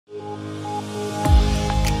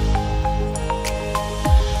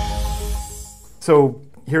So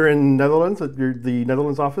here in Netherlands, at the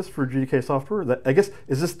Netherlands office for GDK Software, I guess,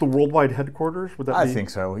 is this the worldwide headquarters? Would that I be? think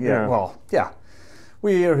so, yeah. Well, yeah.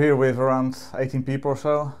 We are here with around 18 people or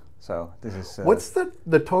so. So this is... What's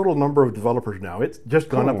the total number of developers now? It's just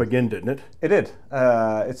gone up again, didn't it? It did.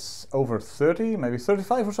 It's over 30, maybe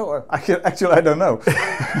 35 or so. Actually, I don't know.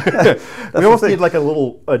 We almost need like a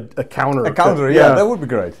counter. A counter, yeah, that would be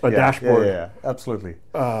great. A dashboard. Yeah, absolutely.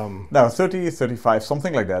 No, 30, 35,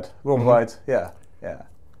 something like that, worldwide. Yeah.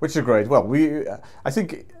 Which is great. Well, I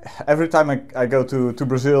think every time I go to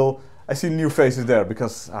Brazil, I see new faces there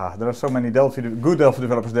because there are so many good Delphi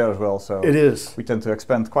developers there as well. So it is. We tend to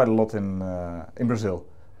expand quite a lot in Brazil.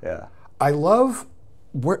 Yeah. I love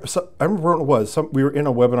I remember where it was. We were in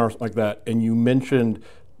a webinar like that, and you mentioned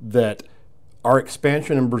that our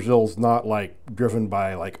expansion in Brazil is not like driven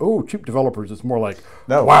by like, oh, cheap developers. It's more like,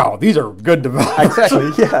 wow, these are good developers.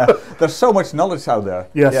 Exactly. Yeah. There's so much knowledge out there.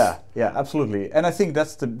 Yes. Yeah, absolutely. And I think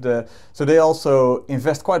that's so they also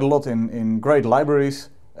invest quite a lot in great libraries.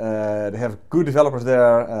 They have good developers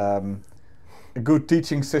there, a good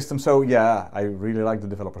teaching system. So yeah, I really like the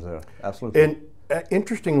developers there. Absolutely. And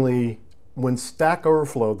interestingly, when Stack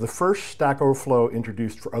Overflow, the first Stack Overflow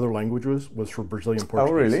introduced for other languages was for Brazilian Portuguese.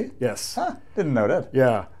 Oh, really? Yes. Didn't know that.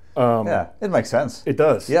 Yeah. Yeah, it makes sense. It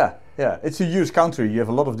does. Yeah. It's a huge country. You have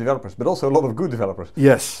a lot of developers, but also a lot of good developers.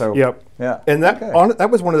 Yes. So, yep. Yeah. And that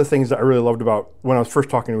was one of the things that I really loved about when I was first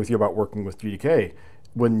talking with you about working with GDK,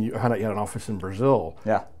 when you had an office in Brazil.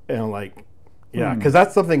 Yeah. And because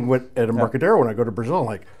that's something at Embarcadero when I go to Brazil, I'm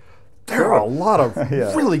like, there are a lot of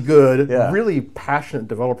really good, really passionate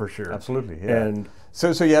developers here. Absolutely. Yeah. And so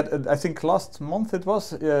you had, I think last month it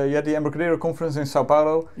was, you had the Embarcadero conference in Sao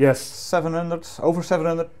Paulo. Yes. Over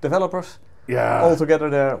 700 developers. Yeah. All together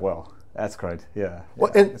there. Well, that's great. Yeah.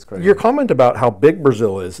 Well, and it's great. Your comment about how big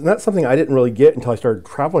Brazil is, and that's something I didn't really get until I started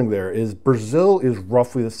traveling there, is Brazil is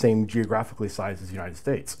roughly the same geographically size as the United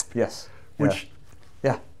States. Yes. Which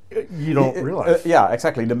yeah. You don't realize. Yeah,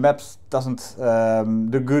 exactly. The maps doesn't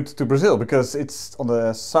do good to Brazil because it's on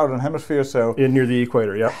the southern hemisphere, so near the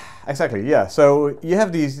equator. Yeah. Exactly. Yeah. So you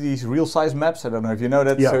have these real size maps. I don't know if you know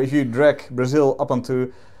that. Yeah. So if you drag Brazil up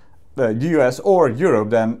onto the US or Europe,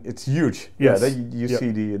 then it's huge. Yes. Yeah. Then you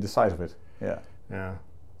see the size of it. Yeah. Yeah.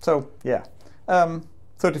 So yeah,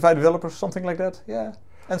 35 developers, something like that. Yeah,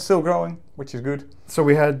 and still growing, which is good. So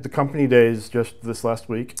we had the company days just this last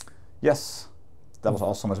week. Yes. That was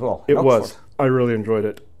awesome as well. It was. I really enjoyed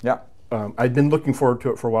it. Yeah. I'd been looking forward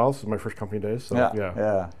to it for a while. This is my first company days. So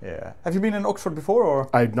yeah. Have you been in Oxford before, or?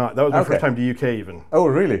 I've not. That was my first time to UK even. Oh,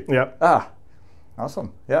 really? Yeah.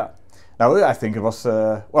 Awesome. Yeah. Now I think it was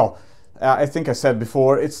I think I said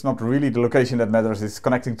before, it's not really the location that matters. It's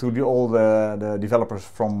connecting to all the developers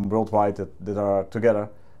from worldwide that are together,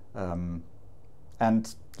 and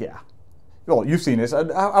yeah. Well, you've seen this.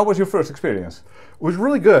 How was your first experience? It was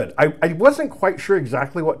really good. I wasn't quite sure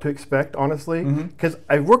exactly what to expect, honestly, because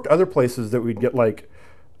I've worked other places that we'd get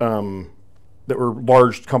that were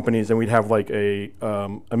large companies, and we'd have like a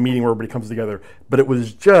meeting where everybody comes together. But it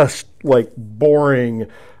was just like boring,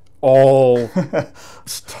 all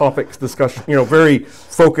topics discussion. Very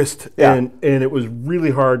focused, and it was really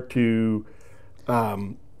hard to.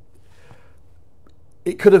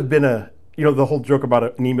 It could have been the whole joke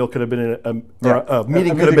about an email could have been a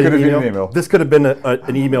meeting could have been an email. This could have been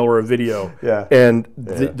an email or a video. Yeah. And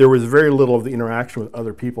there was very little of the interaction with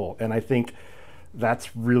other people. And I think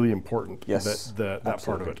that's really important. Yes. That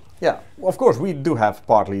part of it. Yeah. Well, of course, we do have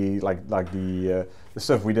partly like the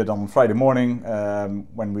stuff we did on Friday morning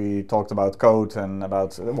when we talked about code and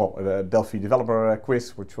about the Delphi developer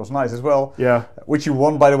quiz, which was nice as well. Yeah. Which you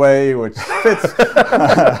won, by the way, which fits.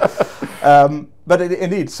 But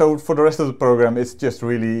indeed, so for the rest of the program, it's just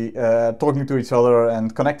really talking to each other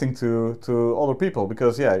and connecting to other people.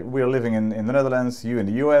 Because we're living in the Netherlands, you in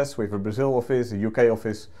the US, we have a Brazil office, a UK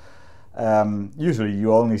office. Usually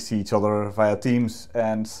you only see each other via Teams,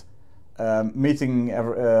 and meeting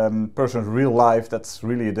persons real life, that's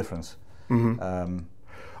really a difference.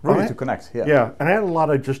 Really to connect. Yeah, and I had a lot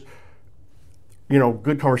of just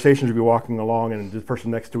good conversations. We'd be walking along, and the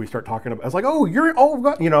person next to we start talking about. I was like,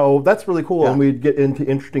 that's really cool, and we'd get into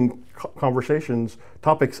interesting conversations,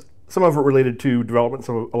 topics. Some of it related to development,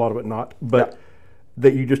 a lot of it not, but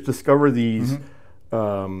that you just discover these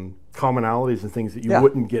commonalities and things that you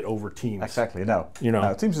wouldn't get over Teams. Exactly. No,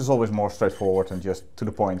 Teams is always more straightforward and just to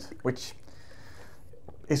the point, which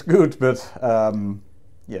is good. But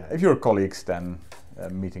if you're colleagues, then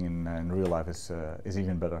meeting in real life is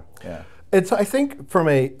even better. Yeah. I think from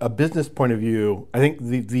a business point of view, I think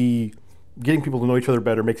the getting people to know each other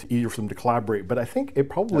better makes it easier for them to collaborate. But I think it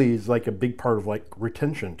probably is like a big part of like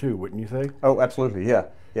retention too, wouldn't you say? Oh, absolutely, yeah.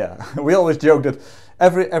 Yeah, we always joke that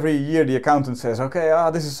every year the accountant says, okay,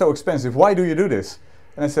 this is so expensive, why do you do this?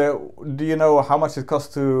 And I say, do you know how much it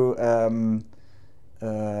costs to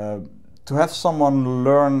have someone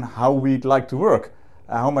learn how we'd like to work?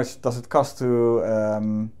 How much does it cost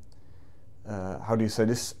to, how do you say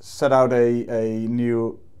this, set out a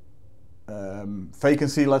new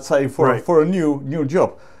vacancy, let's say, for a new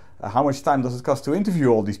job? How much time does it cost to interview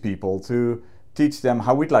all these people, to teach them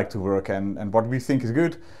how we'd like to work and what we think is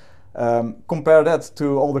good? Compare that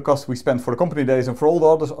to all the costs we spend for the company days and for all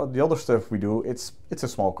the other stuff we do. It's a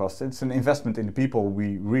small cost. It's an investment in the people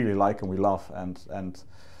we really like and we love, and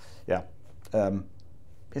yeah,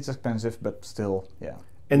 it's expensive, but still, yeah.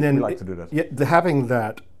 And then we like to do that. Yeah, having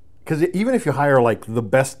that, because even if you hire like the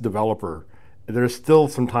best developer, there's still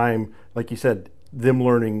some time, like you said, them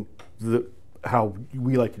learning how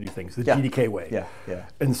we like to do things, the GDK way. Yeah, yeah.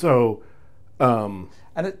 And so. And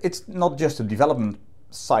it's not just the development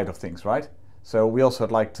side of things, right? So we also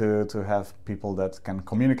like to have people that can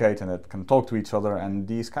communicate and that can talk to each other, and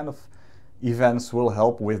these kind of events will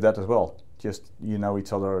help with that as well. Just, you know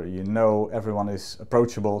each other, you know everyone is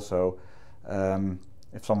approachable, so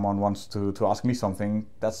if someone wants to ask me something,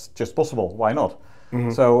 that's just possible, why not?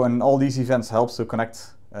 Mm-hmm. So, and all these events helps to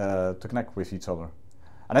connect with each other.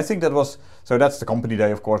 And I think that's the company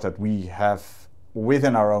day, of course, that we have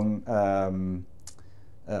within our own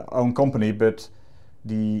company, but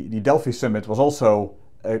the Delphi Summit was also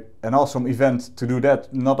an awesome event to do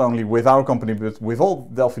that, not only with our company, but with all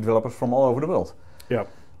Delphi developers from all over the world. Yeah.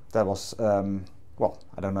 That was, well,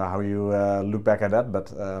 I don't know how you look back at that,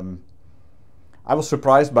 but I was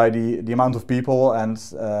surprised by the amount of people and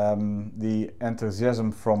the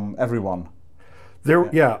enthusiasm from everyone.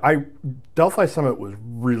 Delphi Summit was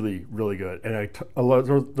really, really good, and there were a lot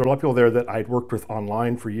of people there that I'd worked with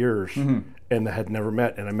online for years, mm-hmm. and had never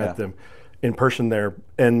met, and I met them in person there,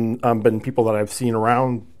 and been people that I've seen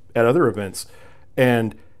around at other events,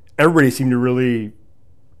 and everybody seemed to really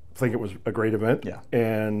think it was a great event,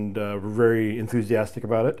 and were very enthusiastic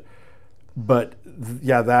about it. But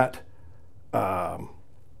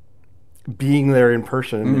being there in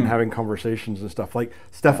person and having conversations and stuff, like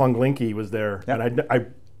Stefan Glinke was there, and I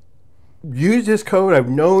used his code. I've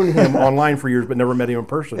known him online for years, but never met him in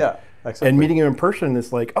person. Yeah, exactly. And meeting him in person,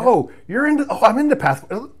 it's like, I'm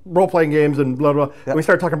into role-playing games and blah, blah. And we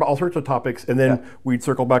started talking about all sorts of topics, and then we'd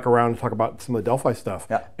circle back around and talk about some of the Delphi stuff.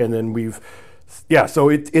 Yeah. And then so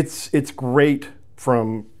it's great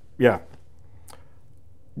from, and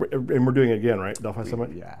we're doing it again, right? Delphi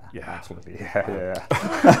Summit? Yeah, absolutely. Yeah.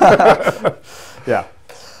 Yeah.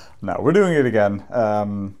 No, we're doing it again.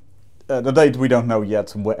 The date we don't know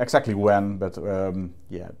yet exactly when, but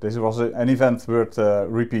this was an event worth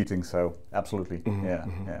repeating. So absolutely, yeah.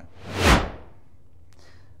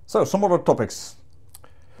 So some other topics.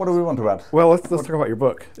 What do we want to add? Well, let's talk about your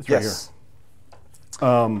book. It's right here.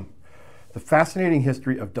 The Fascinating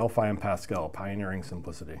History of Delphi and Pascal: Pioneering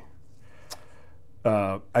Simplicity.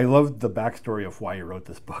 I loved the backstory of why you wrote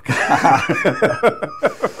this book.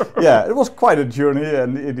 Yeah, it was quite a journey,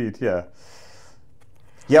 and indeed, yeah.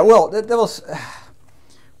 Well, that was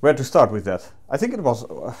where to start with that. I think it was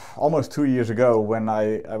almost 2 years ago when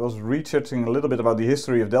I was researching a little bit about the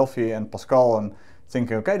history of Delphi and Pascal, and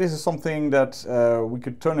thinking, okay, this is something that we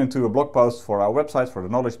could turn into a blog post for our website, for the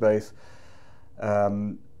knowledge base.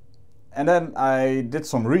 And then I did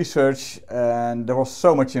some research, and there was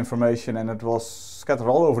so much information, and it was scattered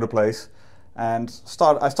all over the place. And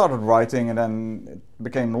I started writing, and then it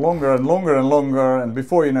became longer and longer and longer. And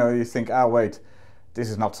before you know, you think, wait, this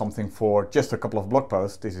is not something for just a couple of blog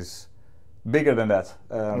posts. This is bigger than that.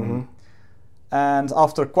 And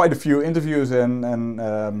after quite a few interviews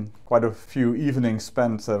and quite a few evenings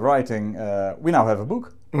spent writing, we now have a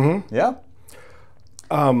book. Mm-hmm. Yeah.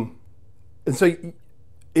 And so.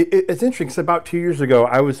 It's interesting because about 2 years ago,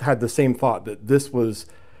 I had the same thought that this was,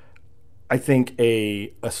 I think,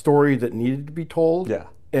 a story that needed to be told. Yeah.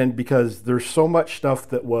 And because there's so much stuff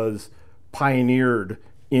that was pioneered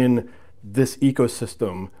in this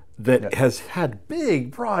ecosystem that has had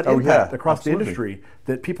big, broad impact across the industry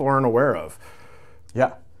that people aren't aware of.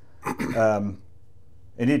 Yeah.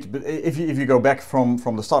 Indeed. But if you go back from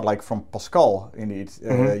the start, like from Pascal, indeed,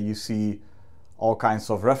 you see all kinds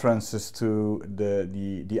of references to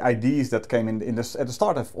the ideas that came at the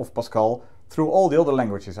start of Pascal through all the other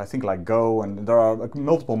languages. I think like Go, and there are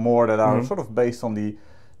multiple more that are sort of based on the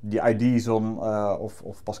ideas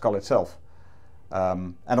of Pascal itself.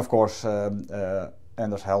 And of course,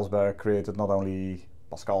 Anders Helsberg created not only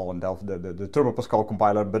Pascal and Delphi, the Turbo Pascal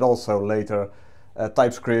compiler, but also later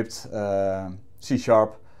TypeScript, C#.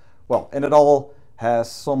 Well, and it all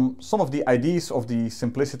has some of the ideas of the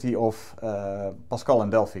simplicity of Pascal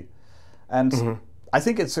and Delphi. And I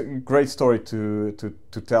think it's a great story to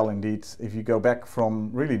tell indeed, if you go back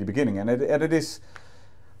from really the beginning. And it is,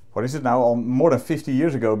 what is it now, more than 50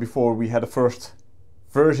 years ago before we had the first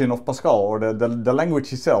version of Pascal, or the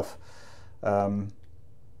language itself.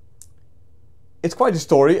 It's quite a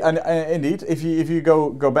story, and indeed, if you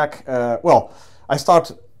go back, well, I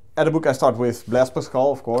start with Blaise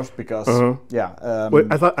Pascal, of course, because Wait,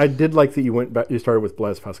 I did like that you went back. You started with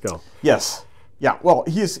Blaise Pascal. Yes, yeah. Well,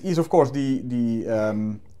 he's of course the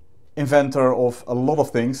inventor of a lot of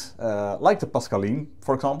things, like the Pascaline,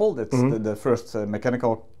 for example. That's the first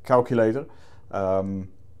mechanical calculator.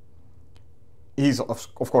 He's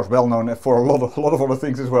of course well known for a lot of other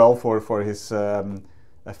things as well, for his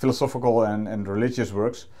philosophical and religious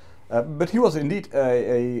works. But he was indeed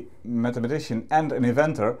a mathematician and an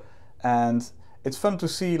inventor, and it's fun to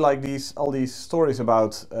see like all these stories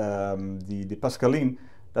about the Pascaline,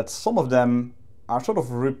 that some of them are sort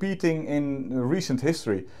of repeating in recent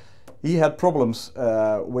history. He had problems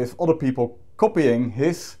with other people copying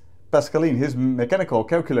his Pascaline, his mechanical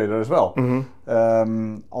calculator as well.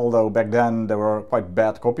 Although back then there were quite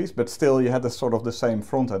bad copies, but still you had the same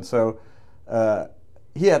front end. So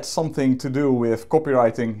he had something to do with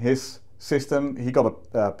copyrighting his system. He got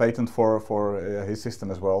a patent for his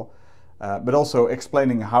system as well, but also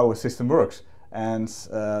explaining how a system works and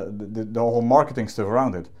the whole marketing stuff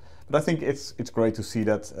around it. But I think it's great to see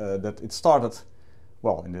that it started,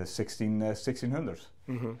 well, in the 1600s.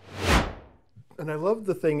 And I love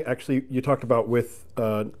the thing actually you talked about with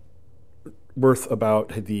Wirth about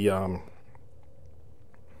the.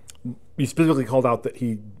 You specifically called out that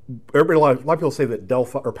a lot of people say that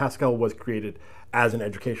Delphi or Pascal was created as an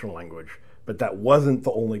educational language, but that wasn't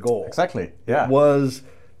the only goal. Exactly. Yeah. It was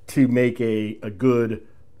to make a good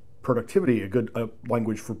productivity, a good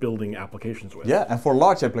language for building applications with. Yeah, and for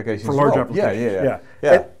large applications. For large applications.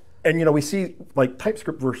 Yeah. And you know, we see like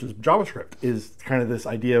TypeScript versus JavaScript is kind of this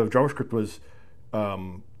idea of JavaScript was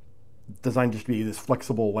designed just to be this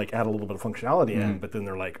flexible, like add a little bit of functionality in, but then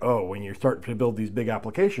they're like, oh, when you start to build these big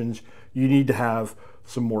applications, you need to have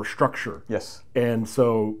some more structure. Yes. And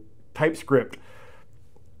so TypeScript,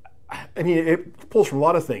 I mean, it pulls from a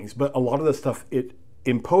lot of things, but a lot of the stuff it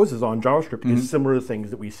imposes on JavaScript is similar to things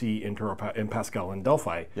that we see in Pascal and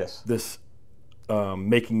Delphi. Yes. This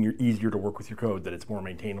making it easier to work with your code, that it's more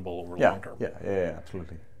maintainable over long term. Yeah,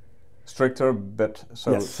 absolutely. Stricter, but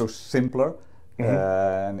so simpler.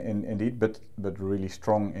 And indeed, but really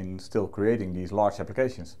strong in still creating these large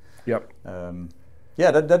applications. Yep.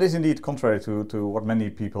 That is indeed contrary to what many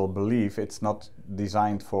people believe. It's not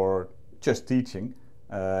designed for just teaching.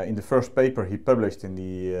 In the first paper he published in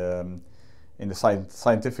the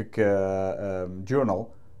scientific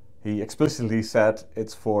journal, he explicitly said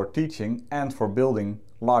it's for teaching and for building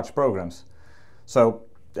large programs. So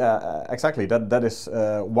exactly, that is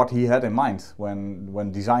what he had in mind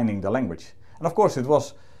when designing the language. And of course it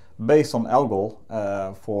was based on Algol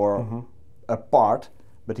for a part,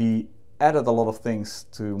 but he added a lot of things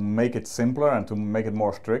to make it simpler and to make it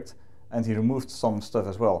more strict, and he removed some stuff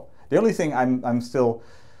as well. The only thing I'm still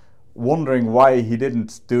wondering why he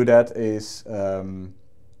didn't do that is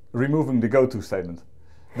removing the go-to statement.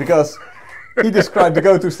 Because he described the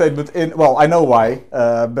go-to statement in, well, I know why,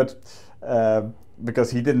 but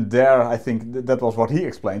because he didn't dare, I think that was what he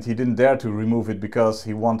explained, he didn't dare to remove it because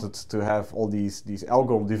he wanted to have all these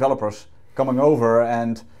Algol developers coming over,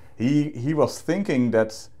 and he was thinking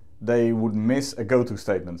that they would miss a go-to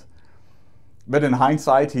statement. But in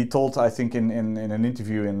hindsight, he told, I think in an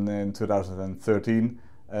interview in 2013,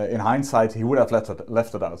 in hindsight he would have left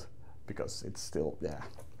it out, because it's still,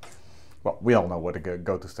 well, we all know what a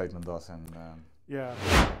go-to statement does. And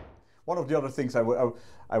one of the other things I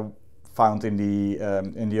found in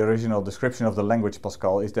the original description of the language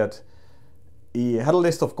Pascal is that he had a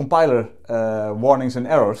list of compiler warnings and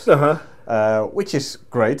errors, which is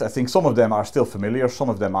great. I think some of them are still familiar, some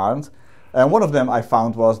of them aren't. And one of them I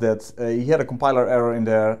found was that he had a compiler error in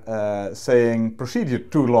there saying procedure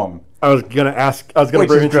too long. I was going to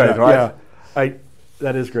bring it great, right? Yeah,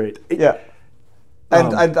 that is great.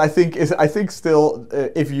 And I think still,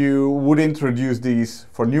 if you would introduce these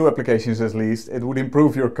for new applications at least, it would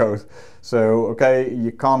improve your code. So, okay,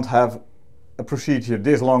 you can't have a procedure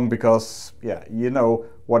this long because, you know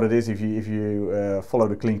what it is if you follow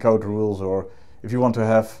the clean code rules, or if you want to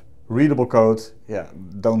have readable code,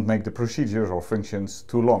 don't make the procedures or functions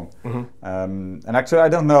too long. And actually, I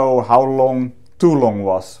don't know how long too long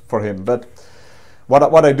was for him, but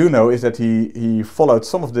What I do know is that he followed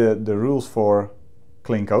some of the rules for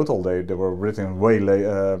clean code, although they were written way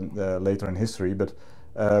later in history. But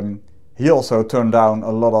he also turned down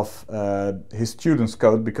a lot of his students'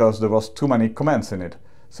 code because there was too many commands in it.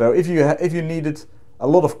 So if you needed a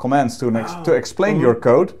lot of commands to explain your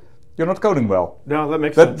code, you're not coding well. No, that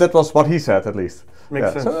makes sense. That was what he said, at least.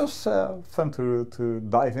 Makes sense. So it was fun to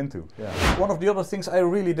dive into. Yeah. One of the other things I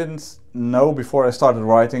really didn't know before I started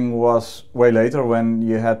writing was way later when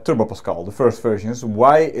you had Turbo Pascal, the first versions,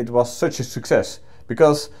 why it was such a success.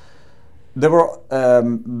 Because there were,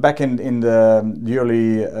 back in the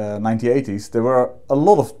early 1980s, there were a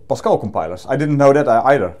lot of Pascal compilers. I didn't know that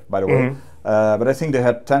either, by the way. But I think they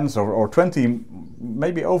had 10 or 20,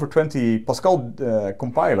 maybe over 20 Pascal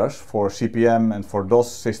compilers for CP/M and for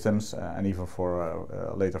DOS systems, and even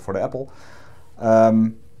for later for the Apple.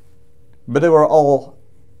 But they were all,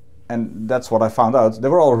 and that's what I found out, they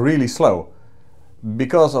were all really slow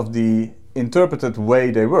because of the interpreted way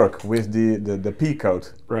they work with the P code.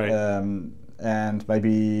 Right. And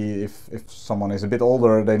maybe if someone is a bit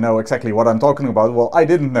older, they know exactly what I'm talking about. Well, I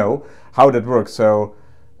didn't know how that works, so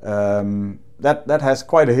that has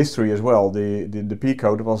quite a history as well. The P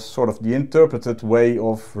code was sort of the interpreted way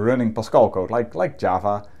of running Pascal code, like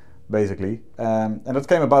Java, basically. And that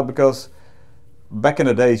came about because back in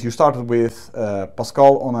the days you started with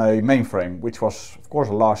Pascal on a mainframe, which was of course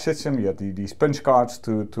a large system. You had these punch cards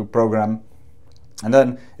to program, and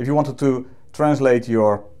then if you wanted to translate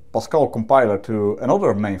your Pascal compiler to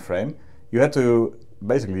another mainframe, you had to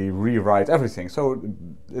basically rewrite everything. So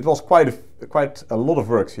it was quite a lot of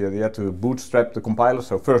work. You had to bootstrap the compiler.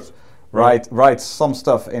 So first write some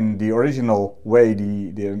stuff in the original way,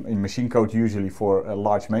 in machine code usually for a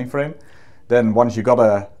large mainframe. Then once you got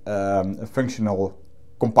a functional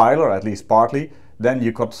compiler, at least partly, then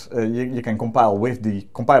you can compile with the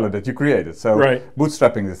compiler that you created. So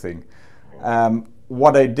bootstrapping the thing.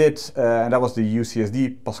 What I did, and that was the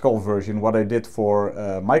UCSD Pascal version, what I did for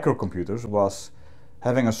microcomputers was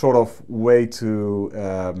having a sort of way to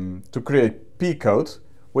create P code,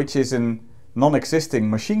 which is a non-existing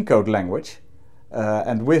machine code language,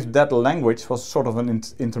 and with that language was sort of an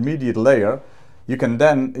intermediate layer. You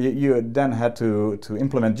then had to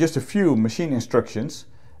implement just a few machine instructions,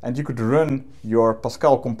 and you could run your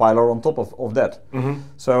Pascal compiler on top of that.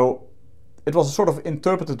 So it was a sort of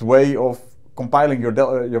interpreted way of compiling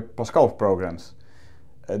your Pascal programs.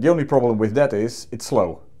 The only problem with that is it's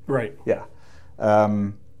slow. Right. Yeah.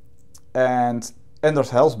 And Anders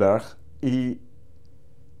Helsberg, he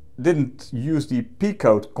didn't use the P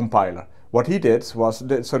code compiler. What he did was,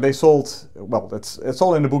 so they sold, well, it's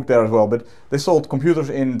all in the book there as well, but they sold computers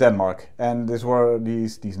in Denmark, and these were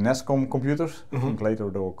these Nescom computers. I think later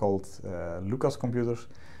they were called Lucas computers,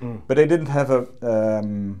 but they didn't have a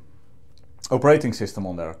operating system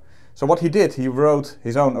on there. So what he did, he wrote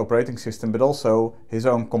his own operating system, but also his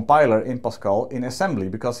own compiler in Pascal in assembly,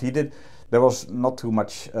 because there was not too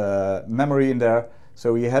much memory in there,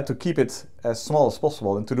 so he had to keep it as small as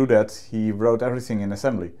possible, and to do that he wrote everything in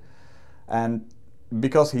assembly. And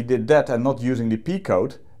because he did that and not using the P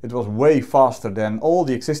code, it was way faster than all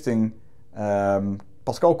the existing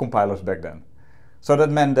Pascal compilers back then. So that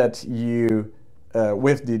meant that you,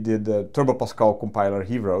 with the Turbo Pascal compiler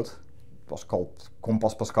he wrote, it was called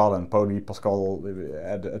Compass Pascal and Poly Pascal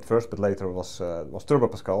at first, but later was Turbo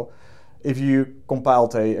Pascal. If you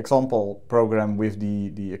compiled an example program with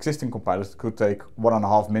the existing compilers, it could take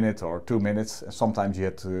 1.5 minutes or 2 minutes. Sometimes you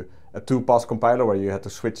had a 2-pass compiler where you had to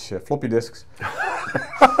switch floppy disks.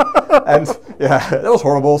 And yeah, that was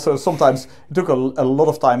horrible. So sometimes it took a lot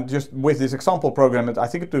of time just with this example program. I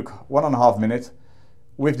think it took 1.5 minutes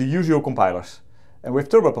with the usual compilers. And with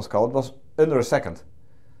Turbo Pascal, it was under a second.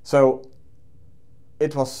 So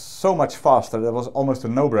it was so much faster. That was almost a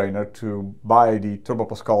no-brainer to buy the Turbo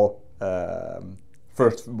Pascal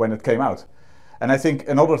first when it came out. And I think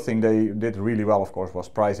another thing they did really well, of course, was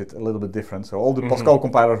price it a little bit different. So all the Pascal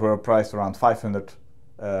compilers were priced around $500.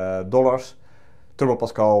 Turbo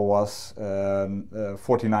Pascal was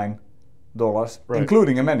 $49,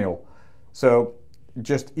 including a manual. So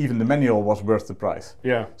just even the manual was worth the price.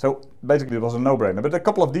 Yeah. So basically it was a no-brainer. But a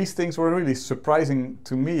couple of these things were really surprising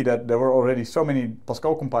to me, that there were already so many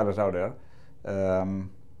Pascal compilers out there.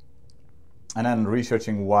 And then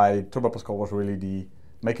researching why Turbo Pascal was really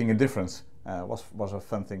making a difference was a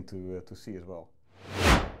fun thing to see as well.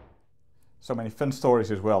 So many fun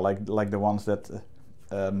stories as well, like the ones that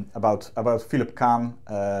about Philip Kahn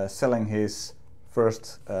selling his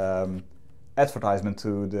first advertisement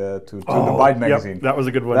to the Byte magazine. Yep, that was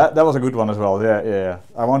a good one. That was a good one as well. Yeah.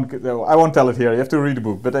 I won't tell it here. You have to read the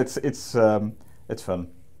book, but it's fun.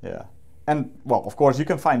 Yeah. and well, of course, you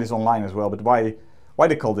can find this online as well. But why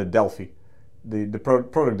they called it Delphi? The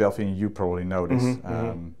product Delphi, and you probably know this.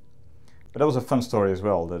 But that was a fun story as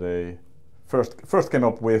well. That they first came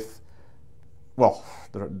up with, well,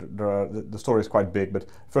 the story is quite big, but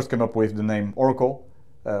first came up with the name Oracle.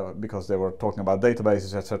 Because they were talking about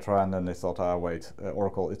databases, etc., and then they thought, wait,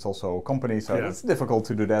 Oracle, it's also a company, so it's difficult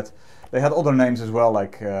to do that. They had other names as well,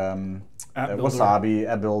 like Wasabi,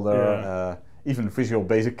 App Builder, even Visual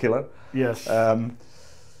Basic Killer. Yes.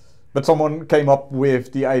 But someone came up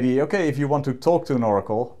with the idea, okay, if you want to talk to an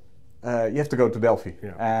Oracle, you have to go to Delphi,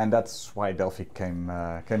 and that's why Delphi came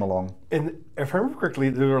along. And if I remember correctly,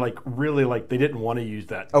 they were like really like they didn't want to use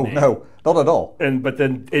that. Oh name. No, not at all. But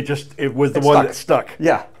then it was the one that stuck.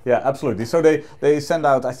 Yeah, absolutely. So they sent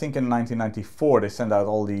out, I think in 1994, they sent out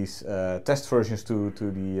all these test versions to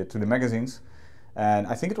the magazines, and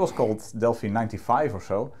I think it was called Delphi 95 or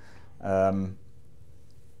so.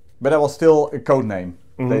 But that was still a code name.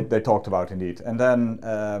 They talked about indeed, and then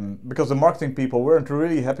because the marketing people weren't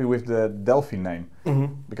really happy with the Delphi name,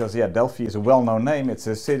 because Delphi is a well-known name. It's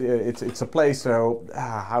a city, it's a place. So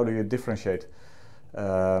how do you differentiate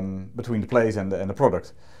between the place and the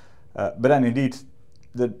product? But then indeed,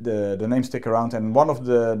 the names stick around, and one of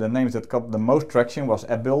the names that got the most traction was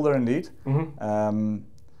App Builder indeed.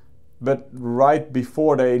 But right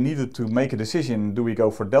before they needed to make a decision, do we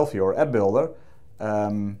go for Delphi or App Builder?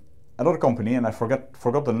 Another company, and I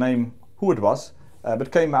forgot the name who it was,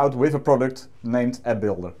 but came out with a product named App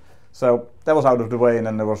Builder. So that was out of the way, and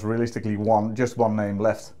then there was realistically just one name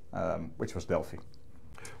left, which was Delphi.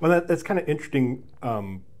 Well, that's kind of interesting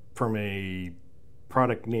from a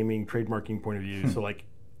product naming, trademarking point of view. So like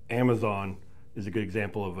Amazon is a good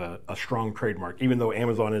example of a strong trademark. Even though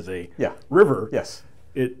Amazon is a river,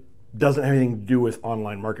 it doesn't have anything to do with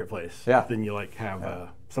online marketplace. Then you like have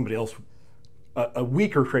somebody else. A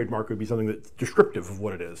weaker trademark would be something that's descriptive of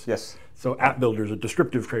what it is. So App Builder is a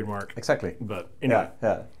descriptive trademark. Exactly. But anyway.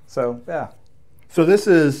 So this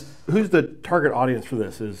is, who's the target audience for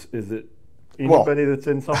this? Is it anybody that's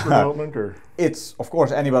in software development, or? It's of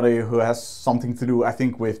course anybody who has something to do. I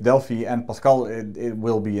think with Delphi and Pascal, it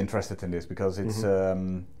will be interested in this because it's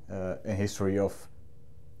a history of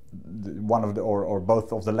one of the or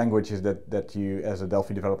both of the languages that you as a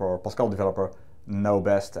Delphi developer or Pascal developer know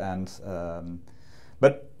best, and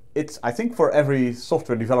but it's, I think for every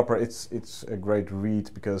software developer it's a great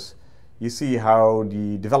read because you see how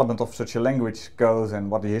the development of such a language goes and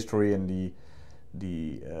what the history and the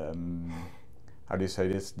how do you say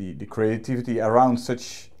this, the creativity around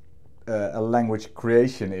such a language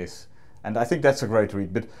creation is, and I think that's a great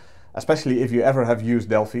read. But especially if you ever have used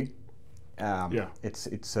Delphi, it's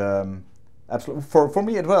absolutely, for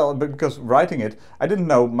me as well, because writing it, I didn't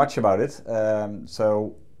know much about it.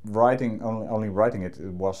 So only writing it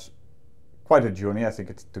was quite a journey. I think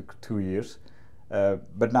it took 2 years.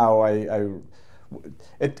 But now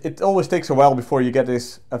it always takes a while before you get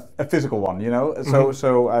this a physical one, you know.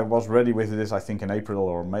 So I was ready with this, I think in April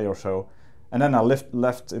or May or so, and then I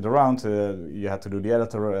left it around. You had to do the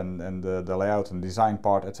editor and the layout and design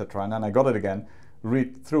part, etc. And then I got it again,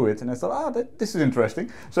 read through it, and I thought, this is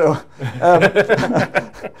interesting. So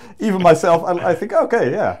even myself, I think,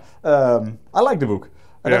 okay, I like the book,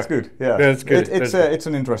 and that's good. That's good. It's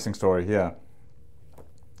an interesting story.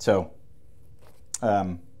 So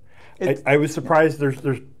I was surprised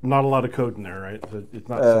there's not a lot of code in there, right? So it's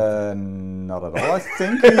not not at all, I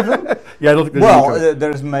think. Even I don't think there's any code.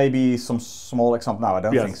 There's maybe some small example. No, I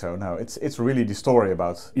don't think so. No, it's really the story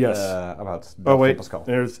about Pascal.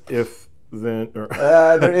 There's if then or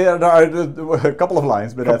there are a couple of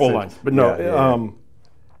lines, but couple of lines, but no.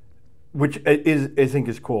 Which I think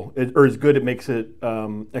is cool, or is good. It makes it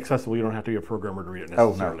accessible. You don't have to be a programmer to read it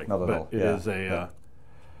necessarily. Oh no, not at all. It is a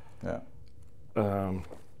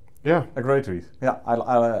a great read.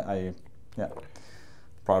 I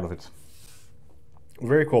proud of it.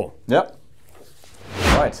 Very cool. Yep.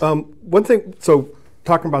 Right. One thing. So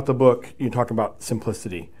talking about the book, you talked about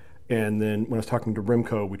simplicity, and then when I was talking to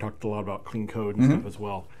Remco, we talked a lot about clean code and stuff as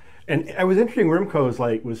well. And I was interesting.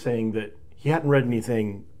 Remco was saying that he hadn't read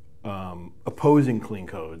anything opposing clean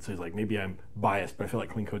code. So he's like, maybe I'm biased, but I feel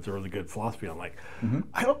like clean code's a really good philosophy. I'm like,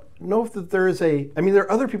 I don't know if there is I mean, there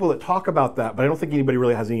are other people that talk about that, but I don't think anybody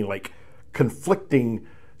really has any like conflicting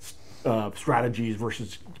strategies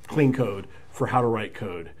versus clean code for how to write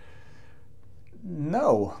code.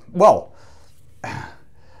 No. Well,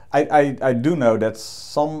 I do know that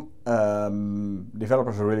some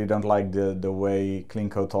developers really don't like the way clean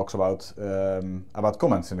code talks about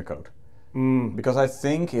comments in the code. Because I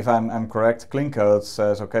think, if I'm correct, clean code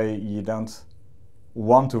says, okay, you don't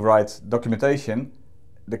want to write documentation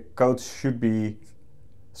the code should be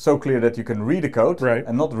so clear that you can read the code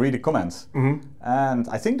and not read the comments. And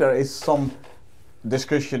I think there is some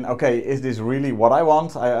discussion, okay, is this really what I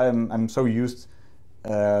want? I'm so used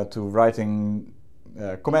to writing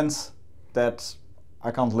comments that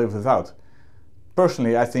I can't live without.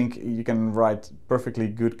 Personally, I think you can write perfectly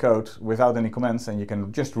good code without any comments, and you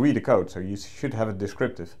can just read the code, so you should have it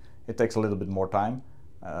descriptive. It takes a little bit more time,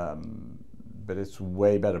 but it's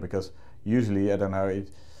way better, because usually, I don't know,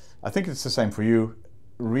 I think it's the same for you.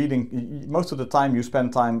 Reading, most of the time you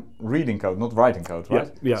spend time reading code, not writing code,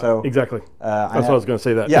 right? Yeah, so, exactly. That's what I was going to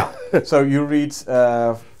say that. Yeah, so you read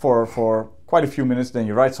for quite a few minutes, then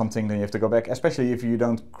you write something, then you have to go back, especially if you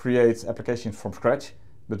don't create applications from scratch,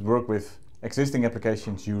 but work with existing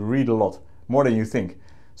applications, you read a lot, more than you think.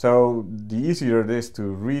 So the easier it is to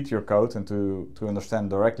read your code and to understand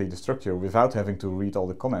directly the structure without having to read all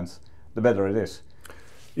the comments, the better it is.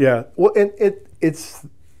 Yeah, well, and it's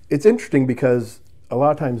interesting because a lot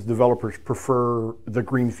of times developers prefer the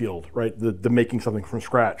greenfield, right? The making something from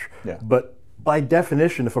scratch. Yeah. But by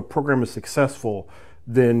definition, if a program is successful,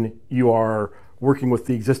 then you are working with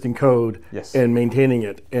the existing code and maintaining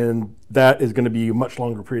it, and that is going to be a much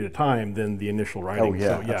longer period of time than the initial writing. Oh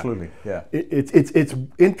yeah, so, absolutely. Yeah. It's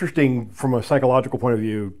interesting from a psychological point of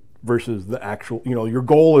view versus the actual. You know, your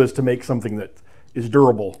goal is to make something that is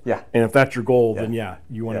durable. Yeah. And if that's your goal, then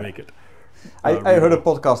you want to make it. I heard a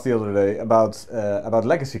podcast the other day about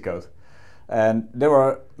legacy code, and they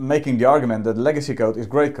were making the argument that legacy code is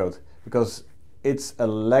great code because it's a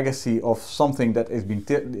legacy of something that is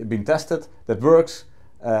been tested, that works,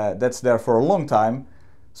 that's there for a long time.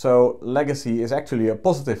 So legacy is actually a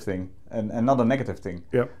positive thing and not a negative thing.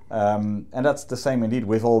 Yep. And that's the same indeed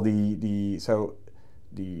with all the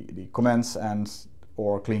comments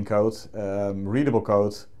or clean code, readable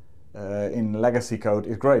code in legacy code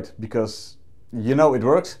is great because you know it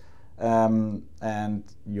works, and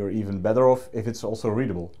you're even better off if it's also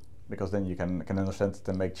readable, because then you can understand it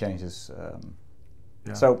and make changes.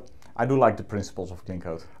 So I do like the principles of clean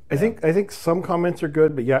code. I think some comments are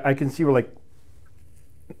good, but I can see where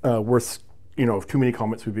worth, if too many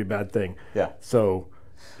comments would be a bad thing. Yeah. So,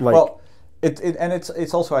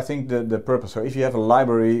 it's also, I think, the purpose. So if you have a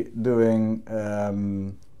library doing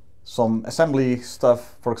some assembly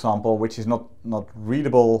stuff, for example, which is not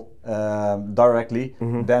readable directly,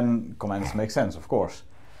 then comments make sense, of course.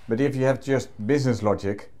 But if you have just business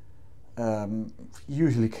logic,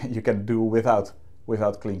 usually you can do without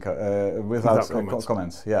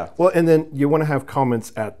comments. Yeah. Well, and then you want to have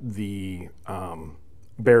comments at the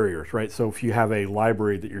barriers, right? So if you have a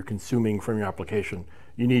library that you're consuming from your application,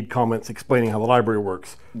 you need comments explaining how the library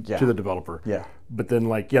works to the developer. Yeah. But then,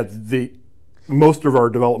 most of our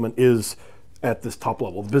development is at this top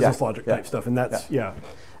level, the business logic type stuff, and that's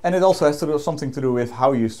And it also has to do something to do with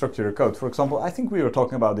how you structure your code. For example, I think we were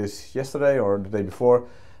talking about this yesterday or the day before,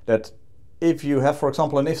 that if you have, for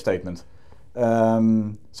example, an if statement,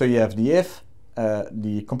 so you have the if,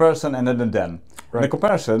 the comparison, and then the then. Right. And the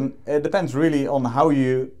comparison, it depends really on how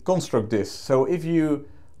you construct this. So if you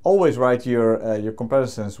always write your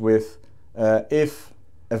comparisons with if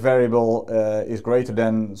a variable is greater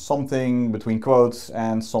than something between quotes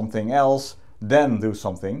and something else, then do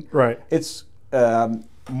something. Right. It's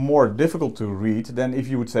more difficult to read than if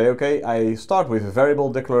you would say, okay, I start with a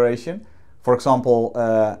variable declaration, for example,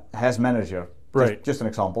 has manager, just an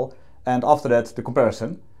example, and after that the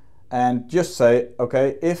comparison, and just say,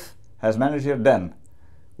 okay, if has manager, then,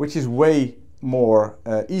 which is way more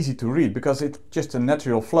easy to read because it's just a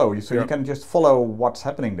natural flow, so you can just follow what's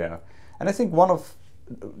happening there. And I think one of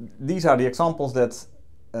these are the examples that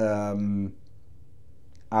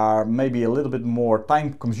are maybe a little bit more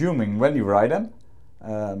time consuming when you write them,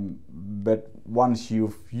 but once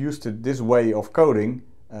you've used this way of coding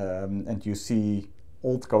and you see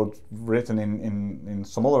old code written in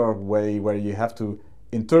some other way where you have to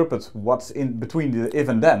interpret what's in between the if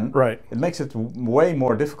and then, it makes it way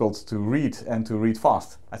more difficult to read and to read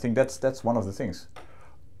fast. I think that's one of the things.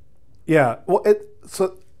 Yeah, well,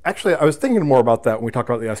 so actually I was thinking more about that when we talked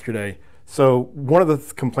about it yesterday. So one of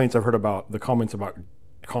the complaints I've heard about the comments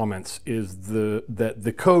is that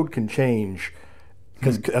the code can change,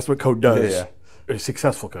 because that's what code does.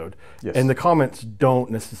 Successful code, and the comments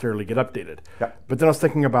don't necessarily get updated. But then I was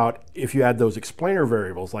thinking about if you add those explainer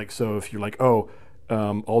variables, so if you're like,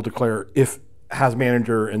 I'll declare if has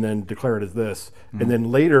manager and then declare it as this, and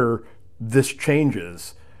then later this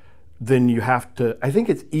changes, then you have to, I think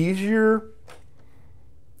it's easier,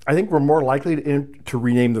 I think we're more likely to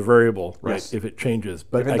rename the variable, if it changes.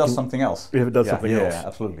 But if it does something else. If it does something else. Yeah,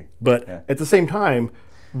 absolutely. But at the same time,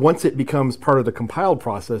 once it becomes part of the compiled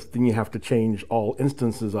process, then you have to change all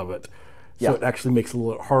instances of it. So it actually makes it a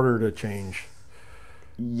little harder to change.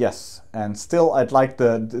 Yes, and still I'd like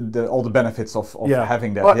all the benefits of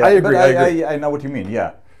having that. Well, I agree. But I know what you mean.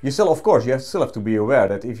 Yeah, you still, of course, still have to be aware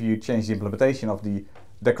that if you change the implementation of the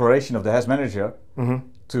declaration of the has manager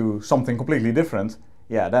to something completely different,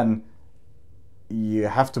 then you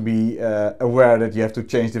have to be aware that you have to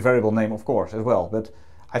change the variable name, of course, as well. But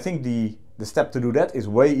I think the step to do that is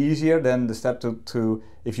way easier than the step to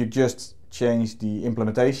if you just change the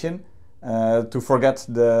implementation. To forget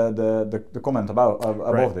the comment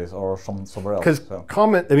above this or somewhere else. Because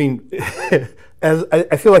comment, I mean, as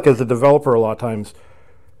I feel like as a developer, a lot of times,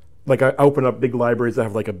 like I open up big libraries that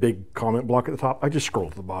have like a big comment block at the top. I just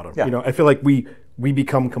scroll to the bottom. Yeah. You know, I feel like we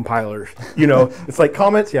become compilers. You know, it's like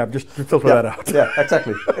comments. Yeah, just filter that out. Yeah,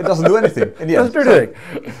 exactly. It doesn't do anything in the end. It doesn't do anything.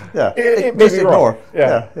 Yeah, it just ignore.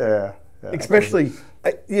 Yeah. Especially,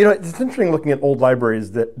 you know, it's interesting looking at old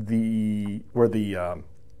libraries that where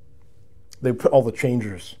they put all the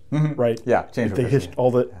changers, right? Yeah, change they hit all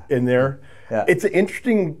the in there. Yeah. It's an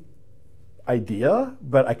interesting idea,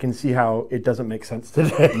 but I can see how it doesn't make sense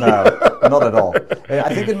today. No, not at all.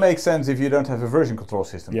 I think it makes sense if you don't have a version control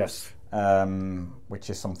system. Yes. Which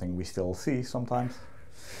is something we still see sometimes.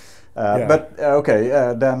 But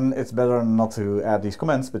then it's better not to add these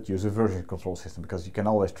comments, but use a version control system because you can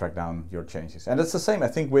always track down your changes. And it's the same, I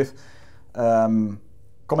think, with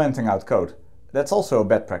commenting out code. That's also a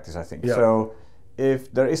bad practice, I think. Yeah. So if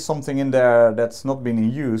there is something in there that's not being in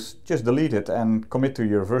use, just delete it and commit to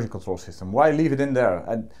your version control system. Why leave it in there?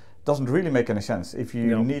 It doesn't really make any sense. If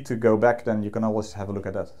you need to go back, then you can always have a look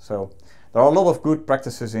at that. So there are a lot of good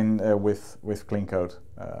practices in with clean code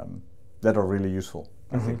that are really useful,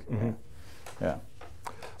 I think. Yeah.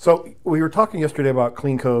 So we were talking yesterday about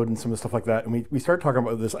clean code and some of the stuff like that, and we started talking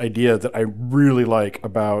about this idea that I really like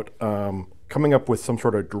about coming up with some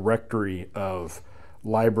sort of directory of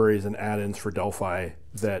libraries and add-ins for Delphi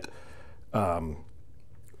that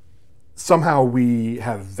somehow we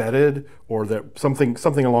have vetted, or that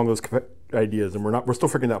something along those ideas, and we're still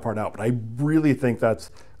figuring that part out. But I really think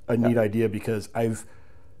that's a neat idea because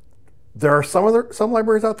there are some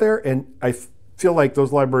libraries out there, and I feel like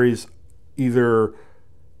those libraries or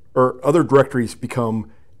other directories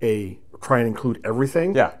become try and include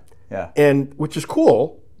everything. Yeah. And which is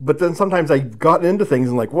cool. But then sometimes I've gotten into things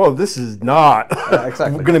and like, whoa, this is not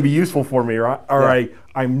going to be useful for me, or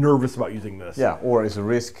I'm nervous about using this. Yeah, or it's a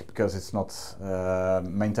risk because it's not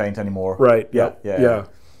maintained anymore. Right, yeah.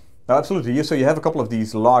 No, absolutely. So you have a couple of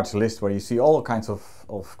these large lists where you see all kinds of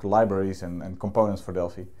libraries and components for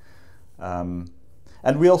Delphi.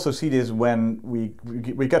 And we also see this when we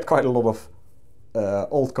get quite a lot of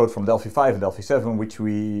old code from Delphi 5 and Delphi 7, which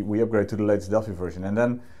we upgrade to the latest Delphi version. And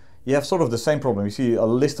then you have sort of the same problem. You see a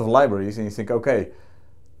list of libraries and you think, okay,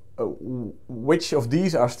 which of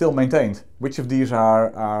these are still maintained? Which of these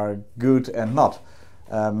are good and not?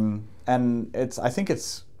 And I think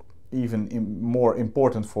it's even more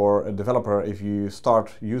important for a developer if you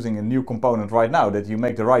start using a new component right now that you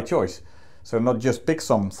make the right choice. So not just pick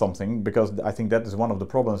something, because I think that is one of the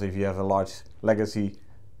problems if you have a large legacy,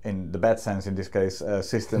 in the bad sense in this case,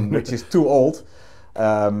 system which is too old.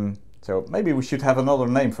 So maybe we should have another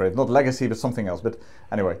name for it, not legacy, but something else. But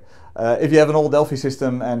anyway, if you have an old Delphi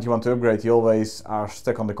system and you want to upgrade, you always are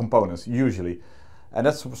stuck on the components, usually. And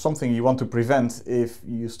that's something you want to prevent if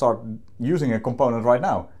you start using a component right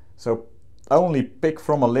now. So only pick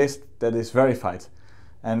from a list that is verified.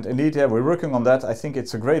 And indeed, we're working on that. I think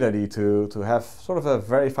it's a great idea to have sort of a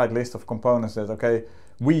verified list of components that, okay,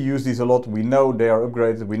 we use these a lot, we know they are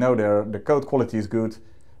upgraded, we know the code quality is good,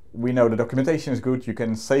 we know the documentation is good, you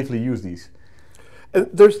can safely use these.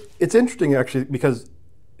 It's interesting actually because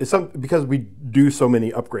we do so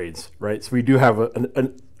many upgrades, right? So we do have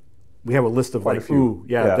we have a list of that's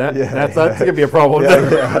gonna be a problem.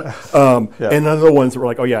 And other ones that we're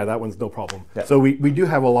like, oh yeah, that one's no problem. Yeah. So we do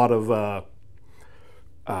have a lot of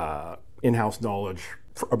in-house knowledge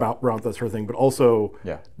around that sort of thing, but also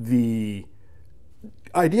the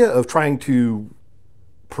idea of trying to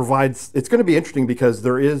provide, it's going to be interesting because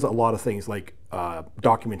there is a lot of things like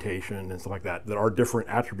documentation and stuff like that are different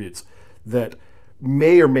attributes that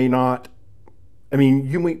may or may not, I mean,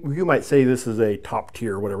 you might say this is a top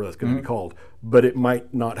tier, whatever that's going to be called, but it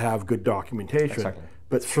might not have good documentation. Exactly.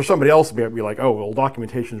 But for somebody else to be like, oh, well,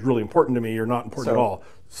 documentation is really important to me, or not important at all.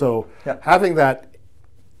 So having that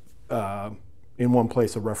in one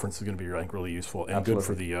place of reference is going to be, I think, really useful and good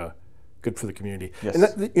for the community. Yes. And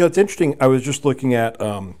that, it's interesting. I was just looking at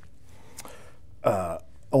a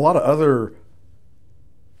lot of other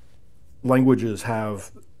languages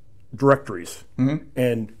have directories.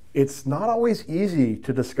 And it's not always easy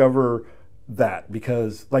to discover that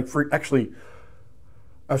because, like,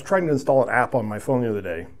 I was trying to install an app on my phone the other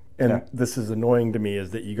day, and this is annoying to me,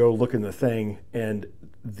 is that you go look in the thing, and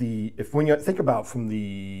when you think about from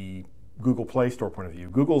the Google Play Store point of view,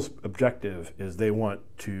 Google's objective is they want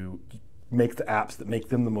to make the apps that make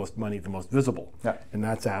them the most money the most visible. And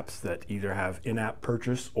that's apps that either have in-app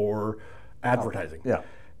purchase or advertising.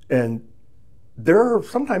 And there are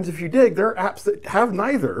sometimes, if you dig, there are apps that have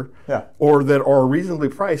neither, or that are reasonably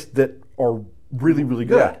priced that are really, really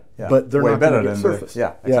good, but they're way not better going to get surfaced.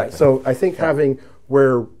 exactly. So I think having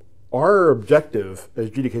where our objective as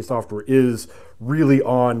GDK Software is really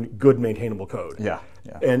on good maintainable code.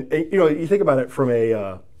 And you know, you think about it from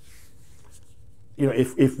a you know,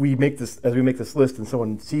 if we make this, as we make this list and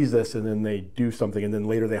someone sees this and then they do something and then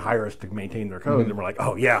later they hire us to maintain their code, then we're like,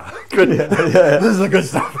 oh yeah, good, this is the good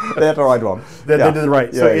stuff. They had the right one. They did it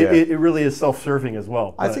right. So it really is self-serving as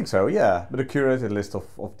well. I think so, yeah. But a curated list of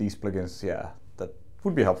these plugins, that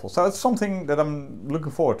would be helpful. So it's something that I'm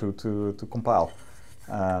looking forward to compile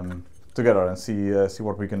together and see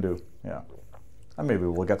what we can do. And maybe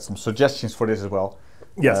we'll get some suggestions for this as well.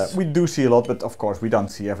 Yes. We do see a lot, but of course we don't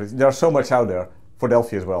see everything. There's so much out there for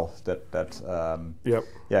Delphi as well that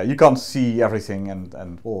you can't see everything,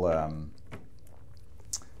 and we'll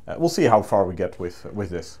see how far we get with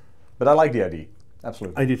this. But I like the idea,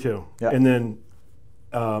 absolutely. I do too. And then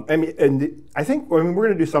I think we're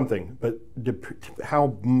going to do something, but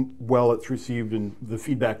how well it's received and the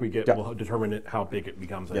feedback we get will determine how big it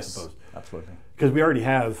becomes. I suppose. Absolutely. Because we already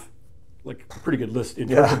have like a pretty good list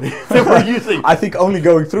internally that we're using. I think only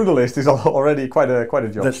going through the list is already quite a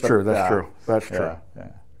job. That's true. That's true.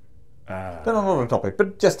 Then another topic,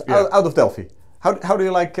 but just out of Delphi. How do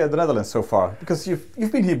you like the Netherlands so far? Because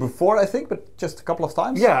you've been here before, I think, but just a couple of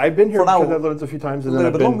times. Yeah, I've been here to the Netherlands a few times. And a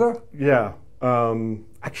little bit longer? Yeah.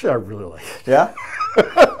 Actually, I really like it. Yeah?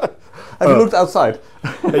 Have you looked outside?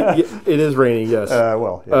 It is raining, yes. I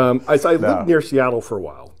lived near Seattle for a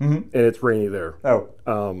while, and it's rainy there.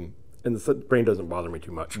 And the rain doesn't bother me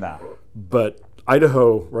too much. But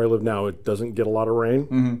Idaho, where I live now, it doesn't get a lot of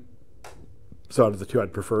rain. So out of the two,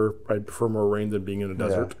 I'd prefer more rain than being in a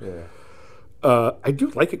desert. I do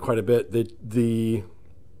like it quite a bit.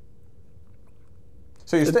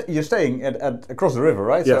 So you're staying at across the river,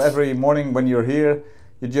 right? Yes. So every morning when you're here,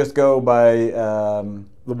 you just go by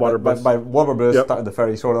the water bus, by water bus, the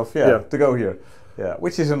ferry, sort of, to go here.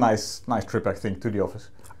 Which is a nice trip, I think, to the office.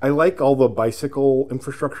 I like all the bicycle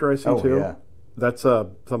infrastructure I see too. That's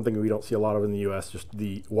something we don't see a lot of in the U.S. Just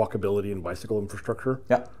the walkability and bicycle infrastructure.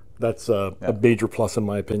 That's a major plus in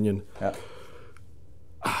my opinion.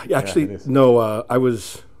 Actually, no. I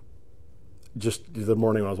was just the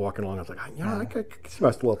morning when I was walking along. I was like, I could see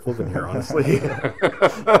myself living here. Honestly,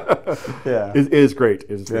 it is great.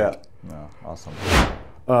 It is great. Awesome.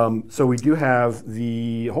 So we do have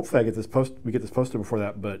hopefully we get this posted before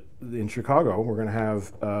that, but in Chicago, we're going to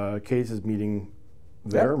have Case's meeting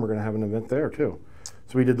there, and we're going to have an event there too.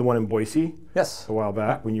 So we did the one in Boise a while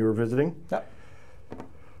back when you were visiting.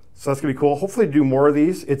 So that's going to be cool. Hopefully do more of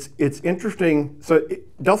these. It's interesting. So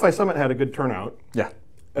Delphi Summit had a good turnout.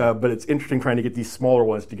 But it's interesting trying to get these smaller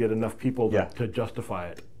ones to get enough people to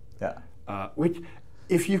justify it. Which,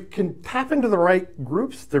 if you can tap into the right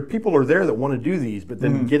groups, people are there that want to do these, but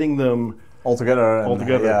then getting them all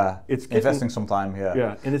together, it's investing some time.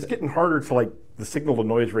 And it's getting harder to like the signal to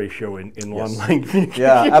noise ratio in online communication.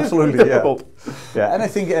 Absolutely. And I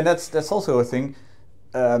think, and that's also a thing.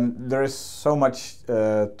 There is so much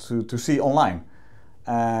to see online,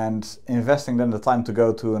 and investing then the time to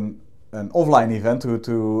go to an offline event,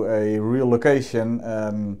 to a real location,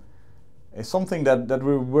 is something that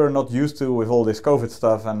we were not used to with all this COVID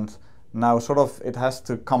stuff, and now sort of it has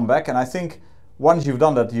to come back. And I think once you've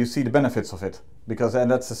done that, you see the benefits of it, and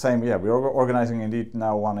that's the same. We're organizing indeed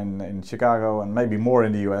now one in Chicago and maybe more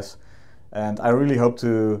in the US, and I really hope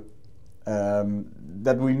to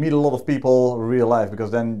that we meet a lot of people real life,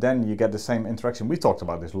 because then you get the same interaction. We talked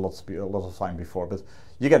about this a lot of time before, but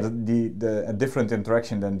you get a different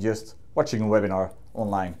interaction than just watching a webinar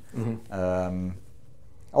online.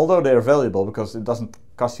 Although they're valuable because it doesn't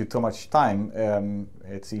cost you too much time,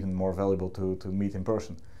 it's even more valuable to meet in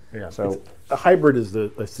person. So a hybrid is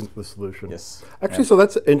the solution. Actually, Yeah. so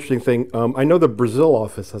that's an interesting thing. I know the Brazil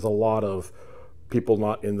office has a lot of people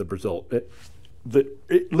not in the Brazil that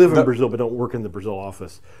live in Brazil but don't work in the Brazil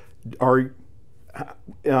office. Are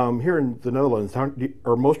here in the Netherlands?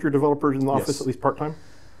 Are most of your developers in the office at least part time?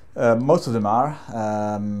 Most of them are.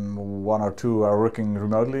 One or two are working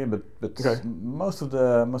remotely, but most of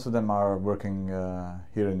them are working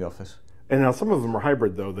here in the office. And now some of them are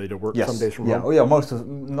hybrid, though. They do work some days from home. Oh, yeah,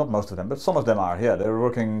 not most of them, but some of them are. Yeah, they're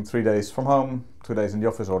working 3 days from home, 2 days in the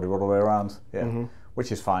office, or the other way around. Yeah,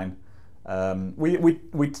 which is fine. We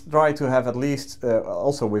try to have at least,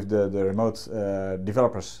 also with the remote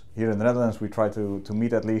developers here in the Netherlands, we try to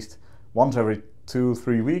meet at least once every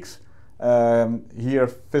 2-3 weeks here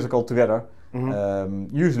physical together.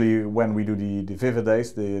 Usually when we do the Vivid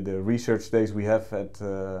days, the research days we have at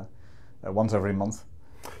once every month.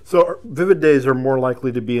 So Vivid days are more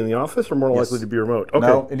likely to be in the office or more likely to be remote? Okay.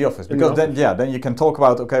 No, in the office, because then you can talk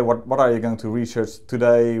about, okay, what are you going to research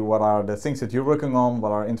today? What are the things that you're working on?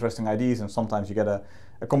 What are interesting ideas? And sometimes you get a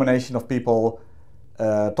combination of people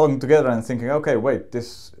talking together and thinking, okay, wait,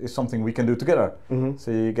 this is something we can do together.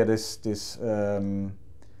 So you get this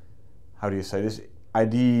how do you say, this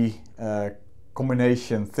idea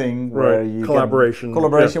combination thing where you collaboration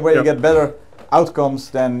where you get better outcomes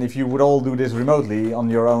than if you would all do this remotely on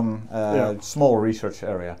your own small research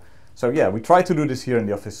area. So yeah, we try to do this here in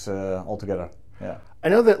the office all together. Yeah. I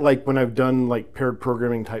know that like when I've done like paired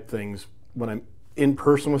programming type things, when I'm in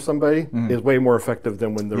person with somebody, is way more effective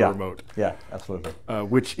than when they're remote. Yeah, absolutely.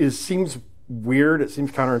 Which seems weird. It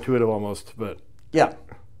seems counterintuitive almost, but yeah.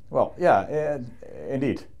 Well, yeah,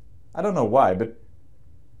 indeed. I don't know why, but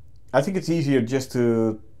I think it's easier just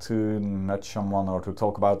to nudge someone or to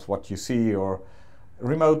talk about what you see. Or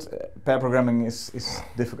remote pair programming is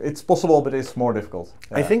difficult. It's possible, but it's more difficult.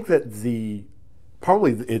 Yeah. I think that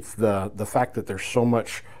probably it's the fact that there's so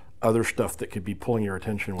much other stuff that could be pulling your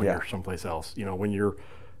attention when you're someplace else. You know, when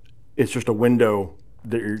it's just a window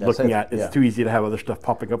that you're looking at. It's too easy to have other stuff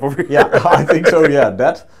popping up over here. Yeah, I think so. Yeah,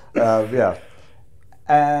 that.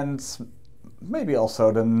 And maybe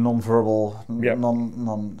also the non-verbal,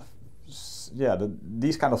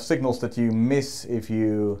 these kind of signals that you miss if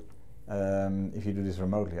you do this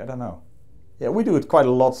remotely. I don't know. Yeah, we do it quite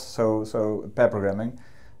a lot. So pair programming,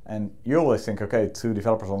 and you always think, okay, 2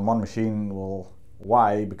 developers on one machine. Well,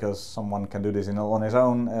 why? Because someone can do this on his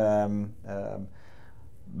own.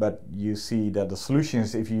 But you see that the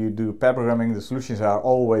solutions, if you do pair programming, the solutions are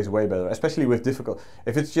always way better, especially with difficult.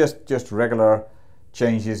 If it's just regular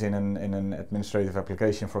changes in an administrative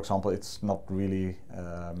application, for example, it's not really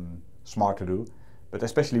smart to do. But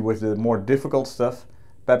especially with the more difficult stuff,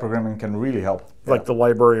 pair programming can really help. Like the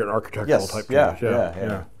library and architectural type things.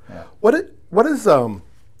 Yeah. What is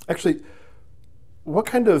actually? What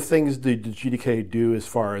kind of things did GDK do as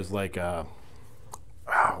far as like? I'm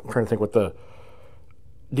trying to think what the.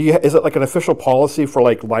 Is it like an official policy for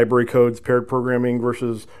like library codes, paired programming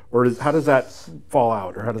versus, or how does that fall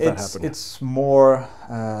out, or how does that happen? It's more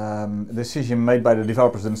a decision made by the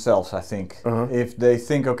developers themselves, I think. If they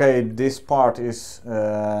think, okay, this part is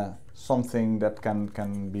something that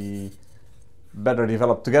can be better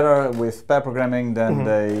developed together with pair programming, then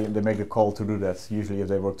they make the call to do that. Usually if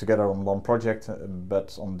they work together on one project,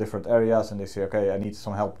 but on different areas, and they say, okay, I need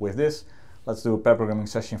some help with this, let's do a pair programming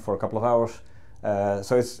session for a couple of hours.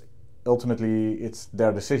 So it's ultimately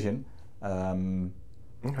their decision, and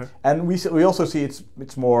we also see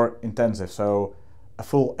it's more intensive. So a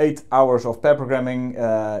full 8 hours of pair programming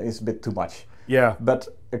is a bit too much. Yeah. But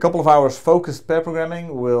a couple of hours focused pair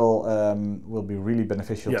programming will be really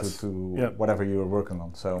beneficial to whatever you're working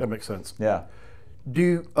on. So that makes sense. Yeah. Do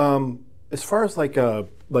you, as far as like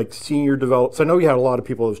senior developers, I know you had a lot of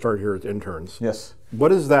people who started here as interns. Yes.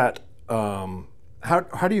 What is that?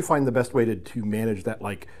 How do you find the best way to manage that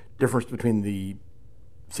like difference between the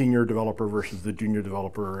senior developer versus the junior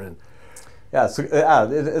developer? And yeah,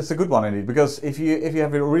 it's a good one indeed, because if you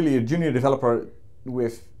have a junior developer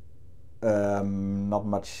with not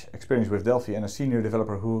much experience with Delphi and a senior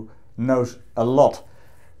developer who knows a lot,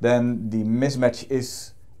 then the mismatch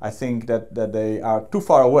is, I think, that they are too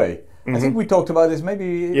far away. I think we talked about this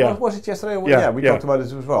maybe, was it yesterday? We talked about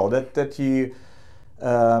this as well, that you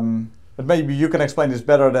but maybe you can explain this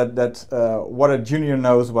better, that what a junior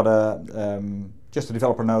knows, what just a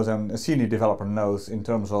developer knows, and a senior developer knows in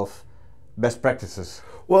terms of best practices.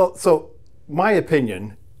 Well, so my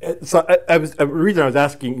opinion, so the reason I was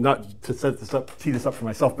asking, not to tee this up for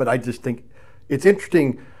myself, but I just think it's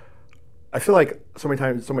interesting. I feel like so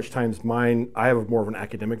much times I have more of an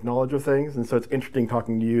academic knowledge of things, and so it's interesting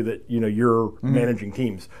talking to you that you're managing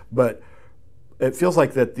teams, but it feels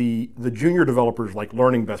like that the junior developers like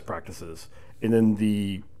learning best practices, and then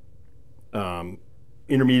the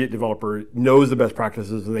intermediate developer knows the best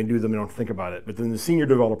practices and they do them, they don't think about it. But then the senior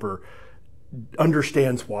developer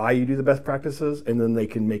understands why you do the best practices, and then they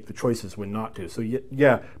can make the choices when not to. So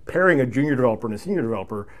pairing a junior developer and a senior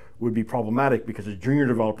developer would be problematic, because a junior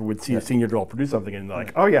developer would see a senior developer do something and they're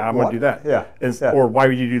like, oh yeah, I'm going to do that. Or why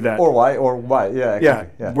would you do that? Or why? Yeah.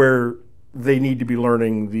 Exactly. Where they need to be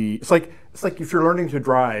learning it's like if you're learning to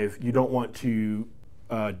drive, you don't want to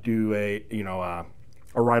do a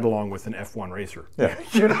ride along with an F1 racer. Yeah.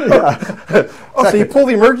 So you pull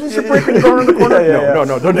the emergency brake when you go around the corner?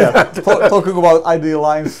 No, don't do that. Talking about ideal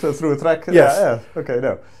lines through a track. Yes. Yeah. Okay.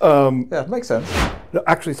 No. Yeah, it makes sense.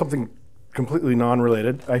 Actually, something completely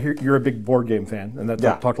non-related. I hear you're a big board game fan, and that's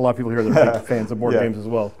I've talked to a lot of people here that are big fans of board games as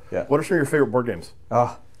well. Yeah. What are some of your favorite board games?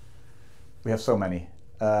 We have so many.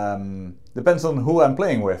 Depends on who I'm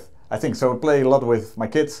playing with. I think so. I play a lot with my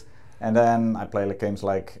kids, and then I play games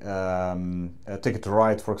like Ticket to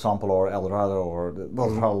Ride, for example, or Eldorado, or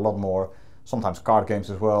a lot more. Sometimes card games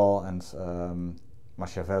as well, and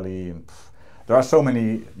Machiavelli. There are so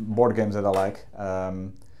many board games that I like.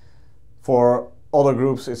 For other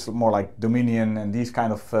groups, it's more like Dominion and these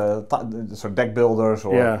kind of deck builders.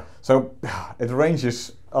 So it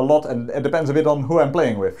ranges a lot, and it depends a bit on who I'm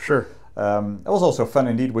playing with. Sure. It was also fun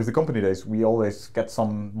indeed with the company days. We always get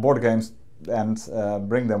some board games and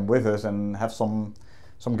bring them with us and have some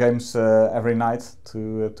games every night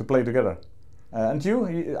to play together. And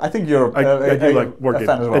you, I think you're I do like board games.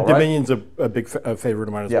 Fan as well, right? Dominion's a big favorite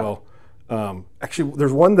of mine as well. Actually,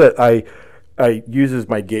 there's one that I use as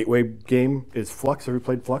my gateway game is Flux. Have you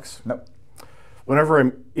played Flux? No. Whenever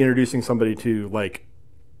I'm introducing somebody to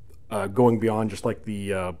going beyond just like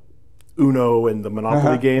the Uno and the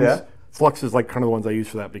Monopoly games, Flux is like kind of the ones I use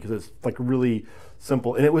for that because it's like really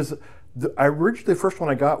simple. And it was the first one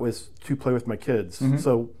I got was to play with my kids.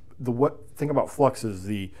 So what thing about Flux is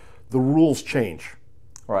the rules change.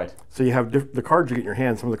 Right. So you have the cards you get in your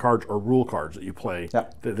hand. Some of the cards are rule cards that you play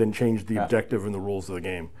that then change the objective and the rules of the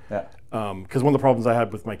game. Yeah. Because one of the problems I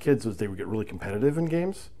had with my kids was they would get really competitive in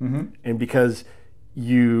games, and because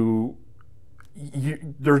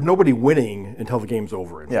there's nobody winning until the game's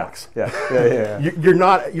over in Flux. You're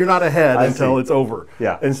not ahead until it's over.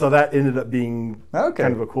 Yeah. And so that ended up being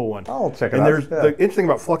kind of a cool one. I'll check it and out. The interesting thing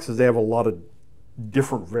about Flux is they have a lot of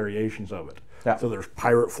different variations of it. Yeah. So there's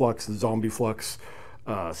pirate Flux, zombie Flux,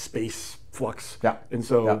 space Flux. Yeah. And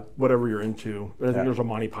so whatever you're into, I think there's a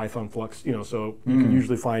Monty Python Flux. So you can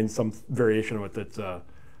usually find some variation of it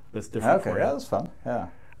that's different. Okay. Yeah, that's fun. Yeah.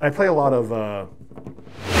 I play a lot of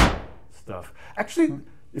stuff. Actually,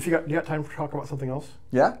 if you got time to talk about something else?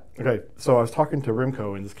 Yeah. Okay. So I was talking to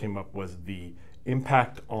Rimco, and this came up was the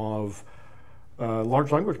impact of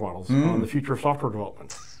large language models on the future of software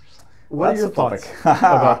development. What are your thoughts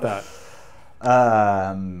about that?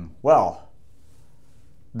 Well,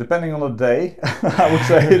 depending on the day, I would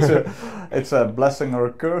say it's a blessing or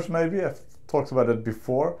a curse. Maybe I've talked about it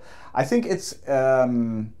before. I think it's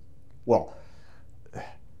well.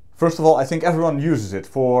 First of all, I think everyone uses it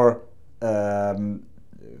for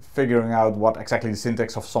figuring out what exactly the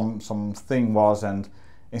syntax of some thing was, and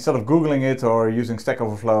instead of Googling it or using Stack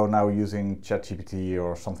Overflow, now using ChatGPT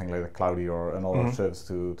or something like Cloudy or another service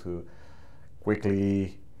to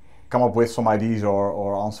quickly come up with some ideas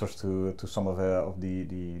or answers to some of the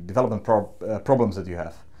development problems that you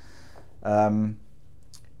have.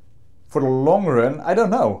 For the long run, I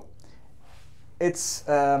don't know. It's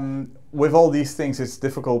with all these things, it's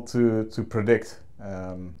difficult to predict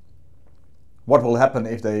what will happen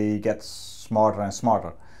if they get smarter and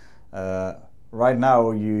smarter. Right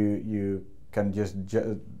now, you can just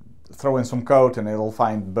throw in some code and it'll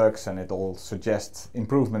find bugs and it'll suggest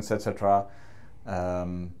improvements, etc.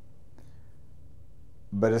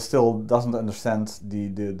 But it still doesn't understand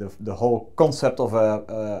the whole concept of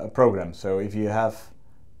a program. So if you have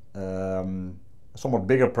a somewhat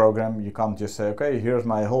bigger program, you can't just say, okay, here's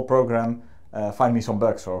my whole program, find me some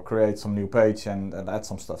bugs or create some new page and add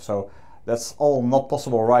some stuff. So that's all not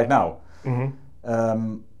possible right now.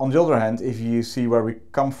 On the other hand, if you see where we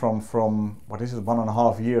come from what is it,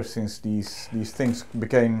 1.5 years since these things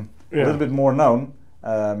became a little bit more known,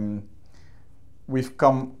 we've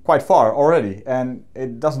come quite far already, and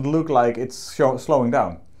it doesn't look like it's slowing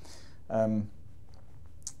down. One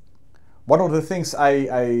of the things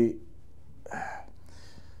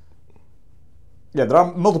there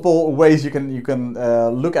are multiple ways you can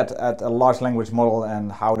look at a large language model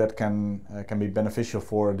and how that can be beneficial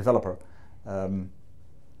for a developer. The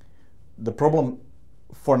problem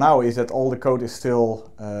for now is that all the code is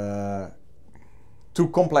still too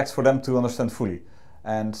complex for them to understand fully.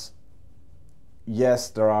 And yes,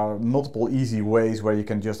 there are multiple easy ways where you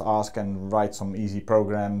can just ask and write some easy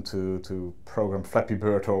program to program Flappy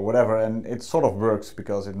Bird or whatever, and it sort of works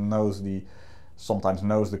because it sometimes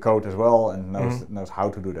knows the code as well and knows how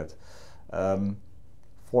to do that.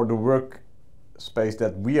 For the workspace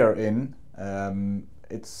that we are in,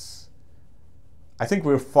 I think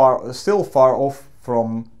we're still far off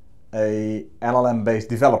from a LLM-based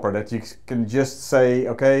developer that you can just say,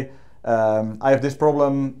 okay, I have this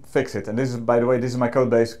problem, fix it. And this is, by the way, this is my code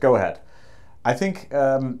base, go ahead. I think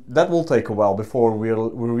that will take a while before we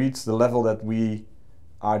reach the level that we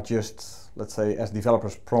are just, let's say, as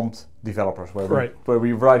developers, prompt developers, where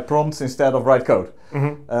we write prompts instead of write code.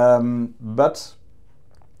 But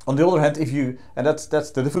on the other hand, and that's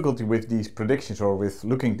the difficulty with these predictions or with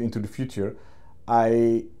looking into the future,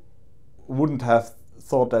 I wouldn't have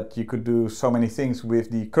thought that you could do so many things with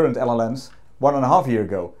the current LLMs 1.5 years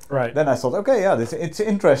ago. Right. Then I thought, okay, yeah, it's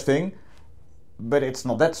interesting, but it's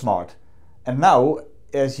not that smart. And now,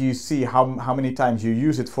 as you see how many times you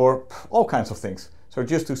use it for all kinds of things. So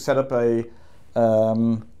just to set up a,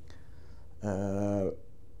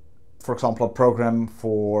 for example, a program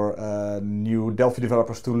for new Delphi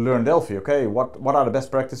developers to learn Delphi. Okay, what are the best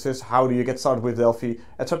practices? How do you get started with Delphi,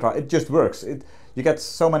 etc. It just works. You get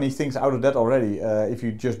so many things out of that already. If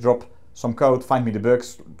you just drop some code, find me the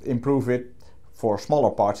bugs, improve it. For smaller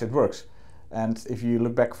parts, it works. And if you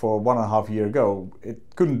look back for 1.5 years ago, it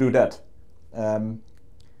couldn't do that.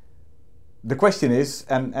 The question is,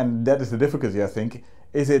 and that is the difficulty, I think,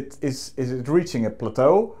 is it reaching a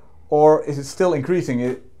plateau, or is it still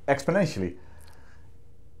increasing exponentially?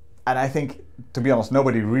 And I think, to be honest,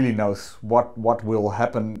 nobody really knows what will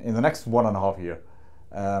happen in the next 1.5 years.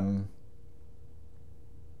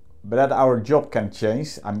 But that our job can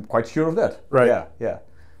change, I'm quite sure of that. Right. Yeah.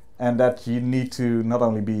 And that you need to not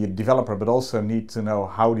only be a developer, but also need to know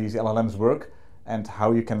how these LLMs work and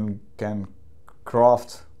how you can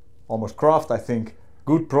craft, I think,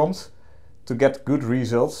 good prompts to get good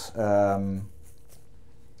results. I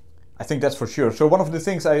think that's for sure. So one of the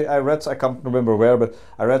things I read, I can't remember where, but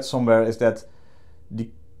I read somewhere, is that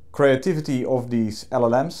the creativity of these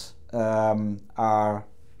LLMs are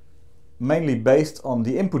mainly based on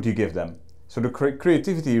the input you give them. So the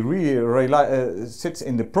creativity really sits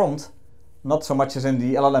in the prompt, not so much as in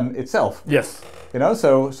the LLM itself. Yes. You know,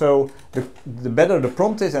 so the better the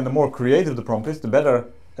prompt is and the more creative the prompt is, the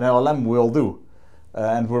better an LLM will do,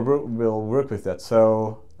 and we'll work with that.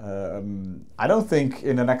 So I don't think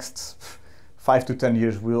in the next 5 to 10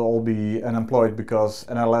 years we'll all be unemployed because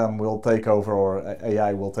an LLM will take over or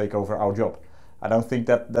AI will take over our job. I don't think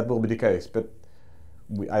that will be the case. But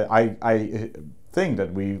I think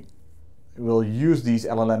that we will use these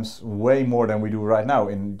LLMs way more than we do right now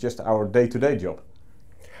in just our day-to-day job.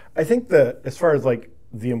 I think that as far as like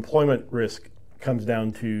the employment risk comes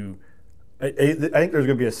down to, I think there's going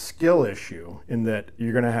to be a skill issue in that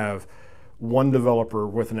you're going to have one developer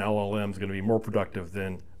with an LLM is going to be more productive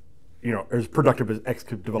than, as productive as X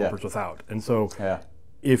developers without. And so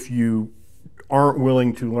if you aren't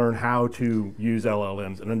willing to learn how to use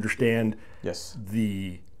LLMs and understand it's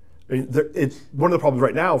one of the problems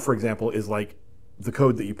right now, for example, is like the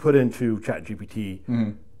code that you put into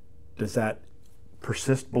ChatGPT. Does that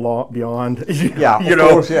persist beyond?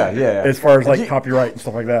 Course, as far as like copyright and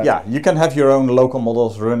stuff like that. Yeah, you can have your own local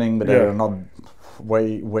models running, but they're not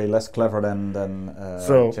way less clever than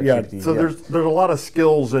ChatGPT. So there's a lot of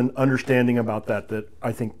skills and understanding about that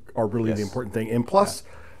I think are really the important thing. And plus,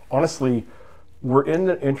 honestly, we're in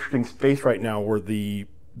an interesting space right now where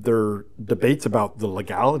there are debates about the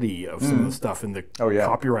legality of some of the stuff and the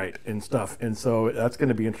copyright and stuff, and so that's going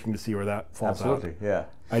to be interesting to see where that falls out. Absolutely, yeah.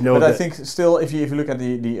 I know, but I think still, if you look at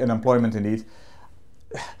the unemployment, indeed,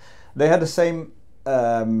 they had the same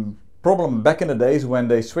problem back in the days when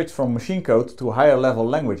they switched from machine code to higher level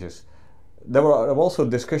languages. There were also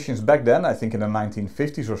discussions back then, I think in the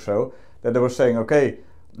 1950s or so, that they were saying, okay,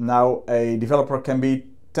 now a developer can be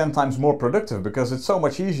 10 times more productive because it's so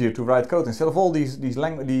much easier to write code. Instead of all these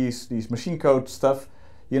machine code stuff,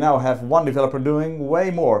 you now have one developer doing way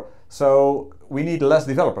more. So we need less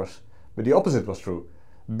developers. But the opposite was true.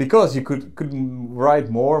 Because you could write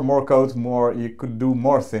more code, you could do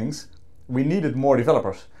more things, we needed more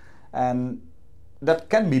developers. And that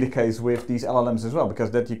can be the case with these LLMs as well,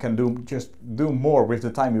 because that you can do more with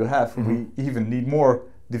the time you have. We even need more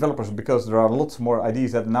developers because there are lots more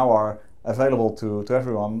ideas that now are available to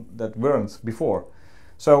everyone that weren't before.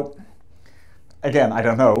 So again, I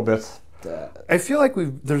don't know, but I feel like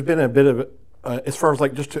there's been a bit of as far as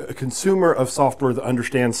like just a consumer of software that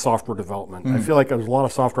understands software development. I feel like there's a lot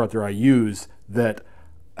of software out there I use that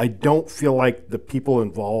I don't feel like the people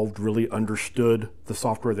involved really understood the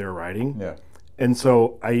software they're writing. Yeah. And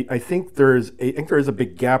so I think there is a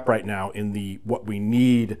big gap right now in what we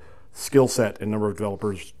need skill set and number of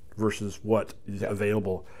developers versus what is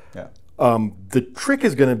available. Yeah. The trick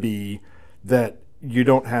is going to be that you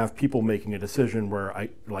don't have people making a decision where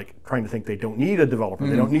trying to think they don't need a developer,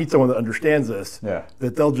 they don't need someone that understands this,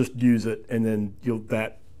 that they'll just use it, and then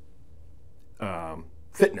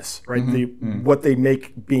fitness, right? What they make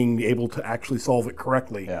being able to actually solve it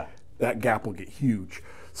correctly, that gap will get huge.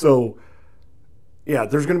 So, yeah,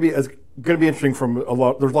 there's going to be interesting from a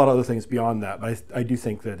lot. There's a lot of other things beyond that, but I do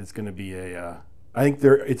think that it's going to be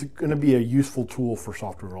it's going to be a useful tool for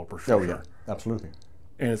software developers. Oh yeah, absolutely.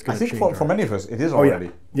 And it's going to change. I think for many of us, it is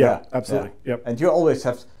already. Yeah, absolutely. Yeah. Yep. And you always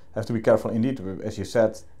have to be careful, indeed, as you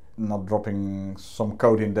said, not dropping some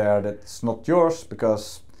code in there that's not yours,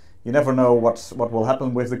 because you never know what will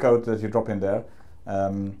happen with the code that you drop in there.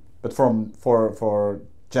 But for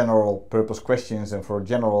general purpose questions and for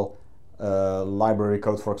general library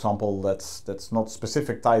code, for example, that's not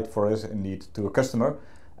specific tied for us indeed to a customer,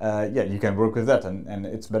 you can work with that, and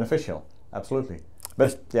it's beneficial, absolutely.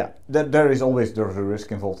 But yeah, there is always a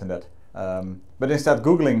risk involved in that. But instead,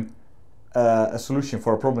 Googling a solution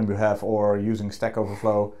for a problem you have, or using Stack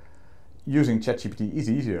Overflow, using ChatGPT is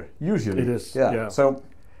easier. Usually, it is. Yeah. So,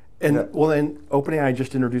 then OpenAI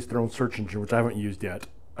just introduced their own search engine, which I haven't used yet.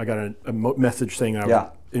 I got a message saying I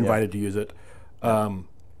was invited to use it. I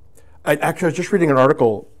was just reading an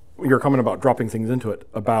article. You're comment about dropping things into it,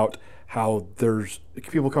 about how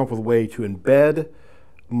people come up with a way to embed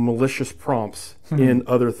malicious prompts in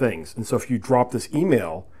other things. And so if you drop this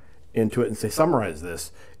email into it and say, summarize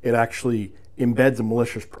this, it actually embeds a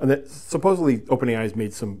malicious, and supposedly OpenAI has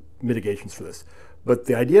made some mitigations for this. But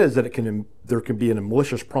the idea is that there can be a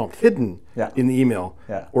malicious prompt hidden in the email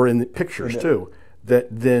or in the pictures too, that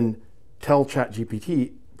then tell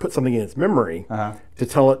ChatGPT, put something in its memory to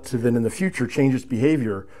tell it to then in the future change its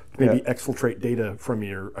behavior to maybe exfiltrate data from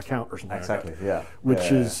your account or something exactly, like that. Yeah.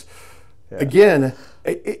 Which is, again,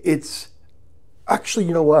 it's actually,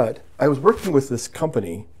 you know what? I was working with this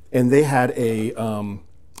company, and they had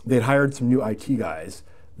they'd hired some new IT guys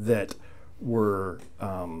that were,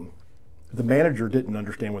 the manager didn't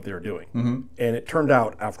understand what they were doing. And it turned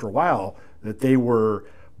out after a while that they were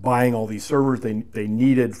buying all these servers they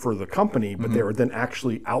needed for the company, but they were then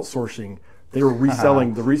actually outsourcing. They were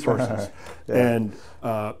reselling the resources, and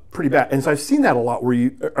pretty bad. And so I've seen that a lot.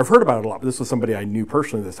 I've heard about it a lot. But this was somebody I knew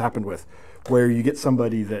personally. This happened with, where you get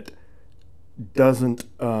somebody that doesn't.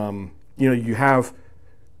 You have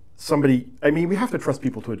somebody. I mean, we have to trust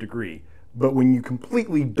people to a degree, but when you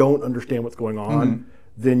completely don't understand what's going on,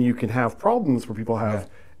 then you can have problems where people have.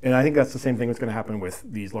 And I think that's the same thing that's going to happen with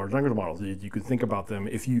these large language models. You can think about them.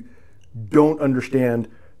 If you don't understand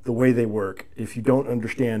the way they work, if you don't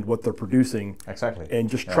understand what they're producing, and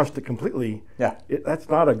just trust it completely, that's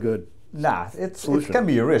not a good solution. It can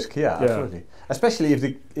be a risk, absolutely. Especially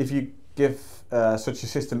if you give such a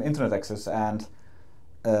system internet access, and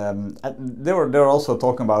they're also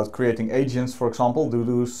talking about creating agents, for example, to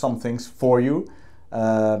do some things for you,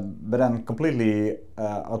 but then completely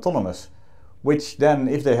autonomous. Which then,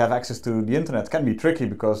 if they have access to the internet, can be tricky,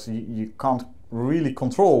 because you can't really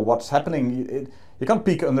control what's happening. You can't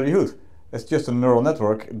peek under the hood. It's just a neural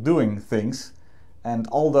network doing things, and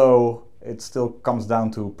although it still comes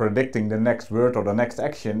down to predicting the next word or the next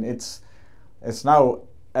action, it's now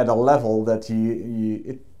at a level that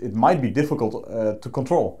it might be difficult to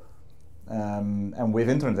control. And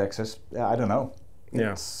with internet access, I don't know.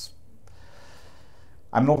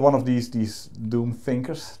 I'm not one of these doom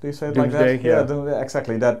thinkers. Do you say it like that?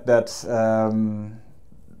 Exactly. That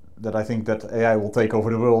I think that AI will take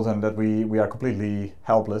over the world and that we are completely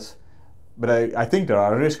helpless. But I think there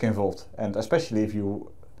are risks involved, and especially if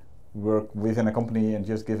you work within a company and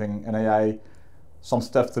just giving an AI some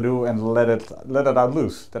stuff to do and let it out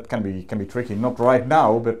loose. That can be tricky. Not right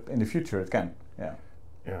now, but in the future it can. Yeah.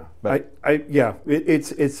 But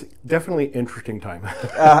it's definitely interesting time.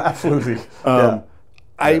 Absolutely.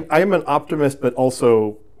 I'm an optimist, but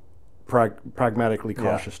also pragmatically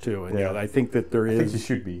cautious too. And I think that there is. I think you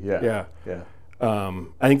should be. I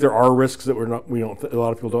think there are risks that a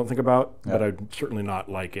lot of people don't think about, but I'm certainly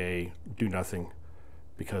not like a do nothing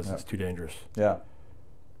because it's too dangerous. But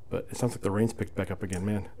it sounds like the rain's picked back up again,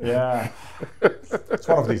 man. Yeah. It's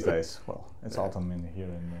one of these days. Well, it's autumn here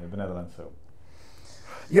in the Netherlands, so.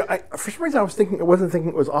 Yeah, for some reason I wasn't thinking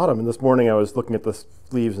it was autumn, and this morning I was looking at the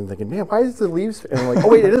leaves and thinking, man, why is the leaves? And I'm like, oh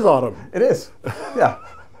wait, it is autumn. It is. Yeah.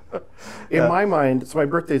 In my mind, so my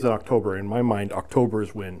birthday's in October. In my mind, October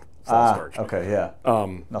is when fall starts. Okay, yeah.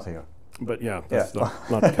 Not here. But that's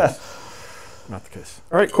not the case. Not the case.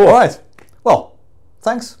 All right, cool. All right. Well,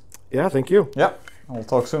 thanks. Yeah, thank you. Yeah, we'll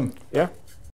talk soon. Yeah.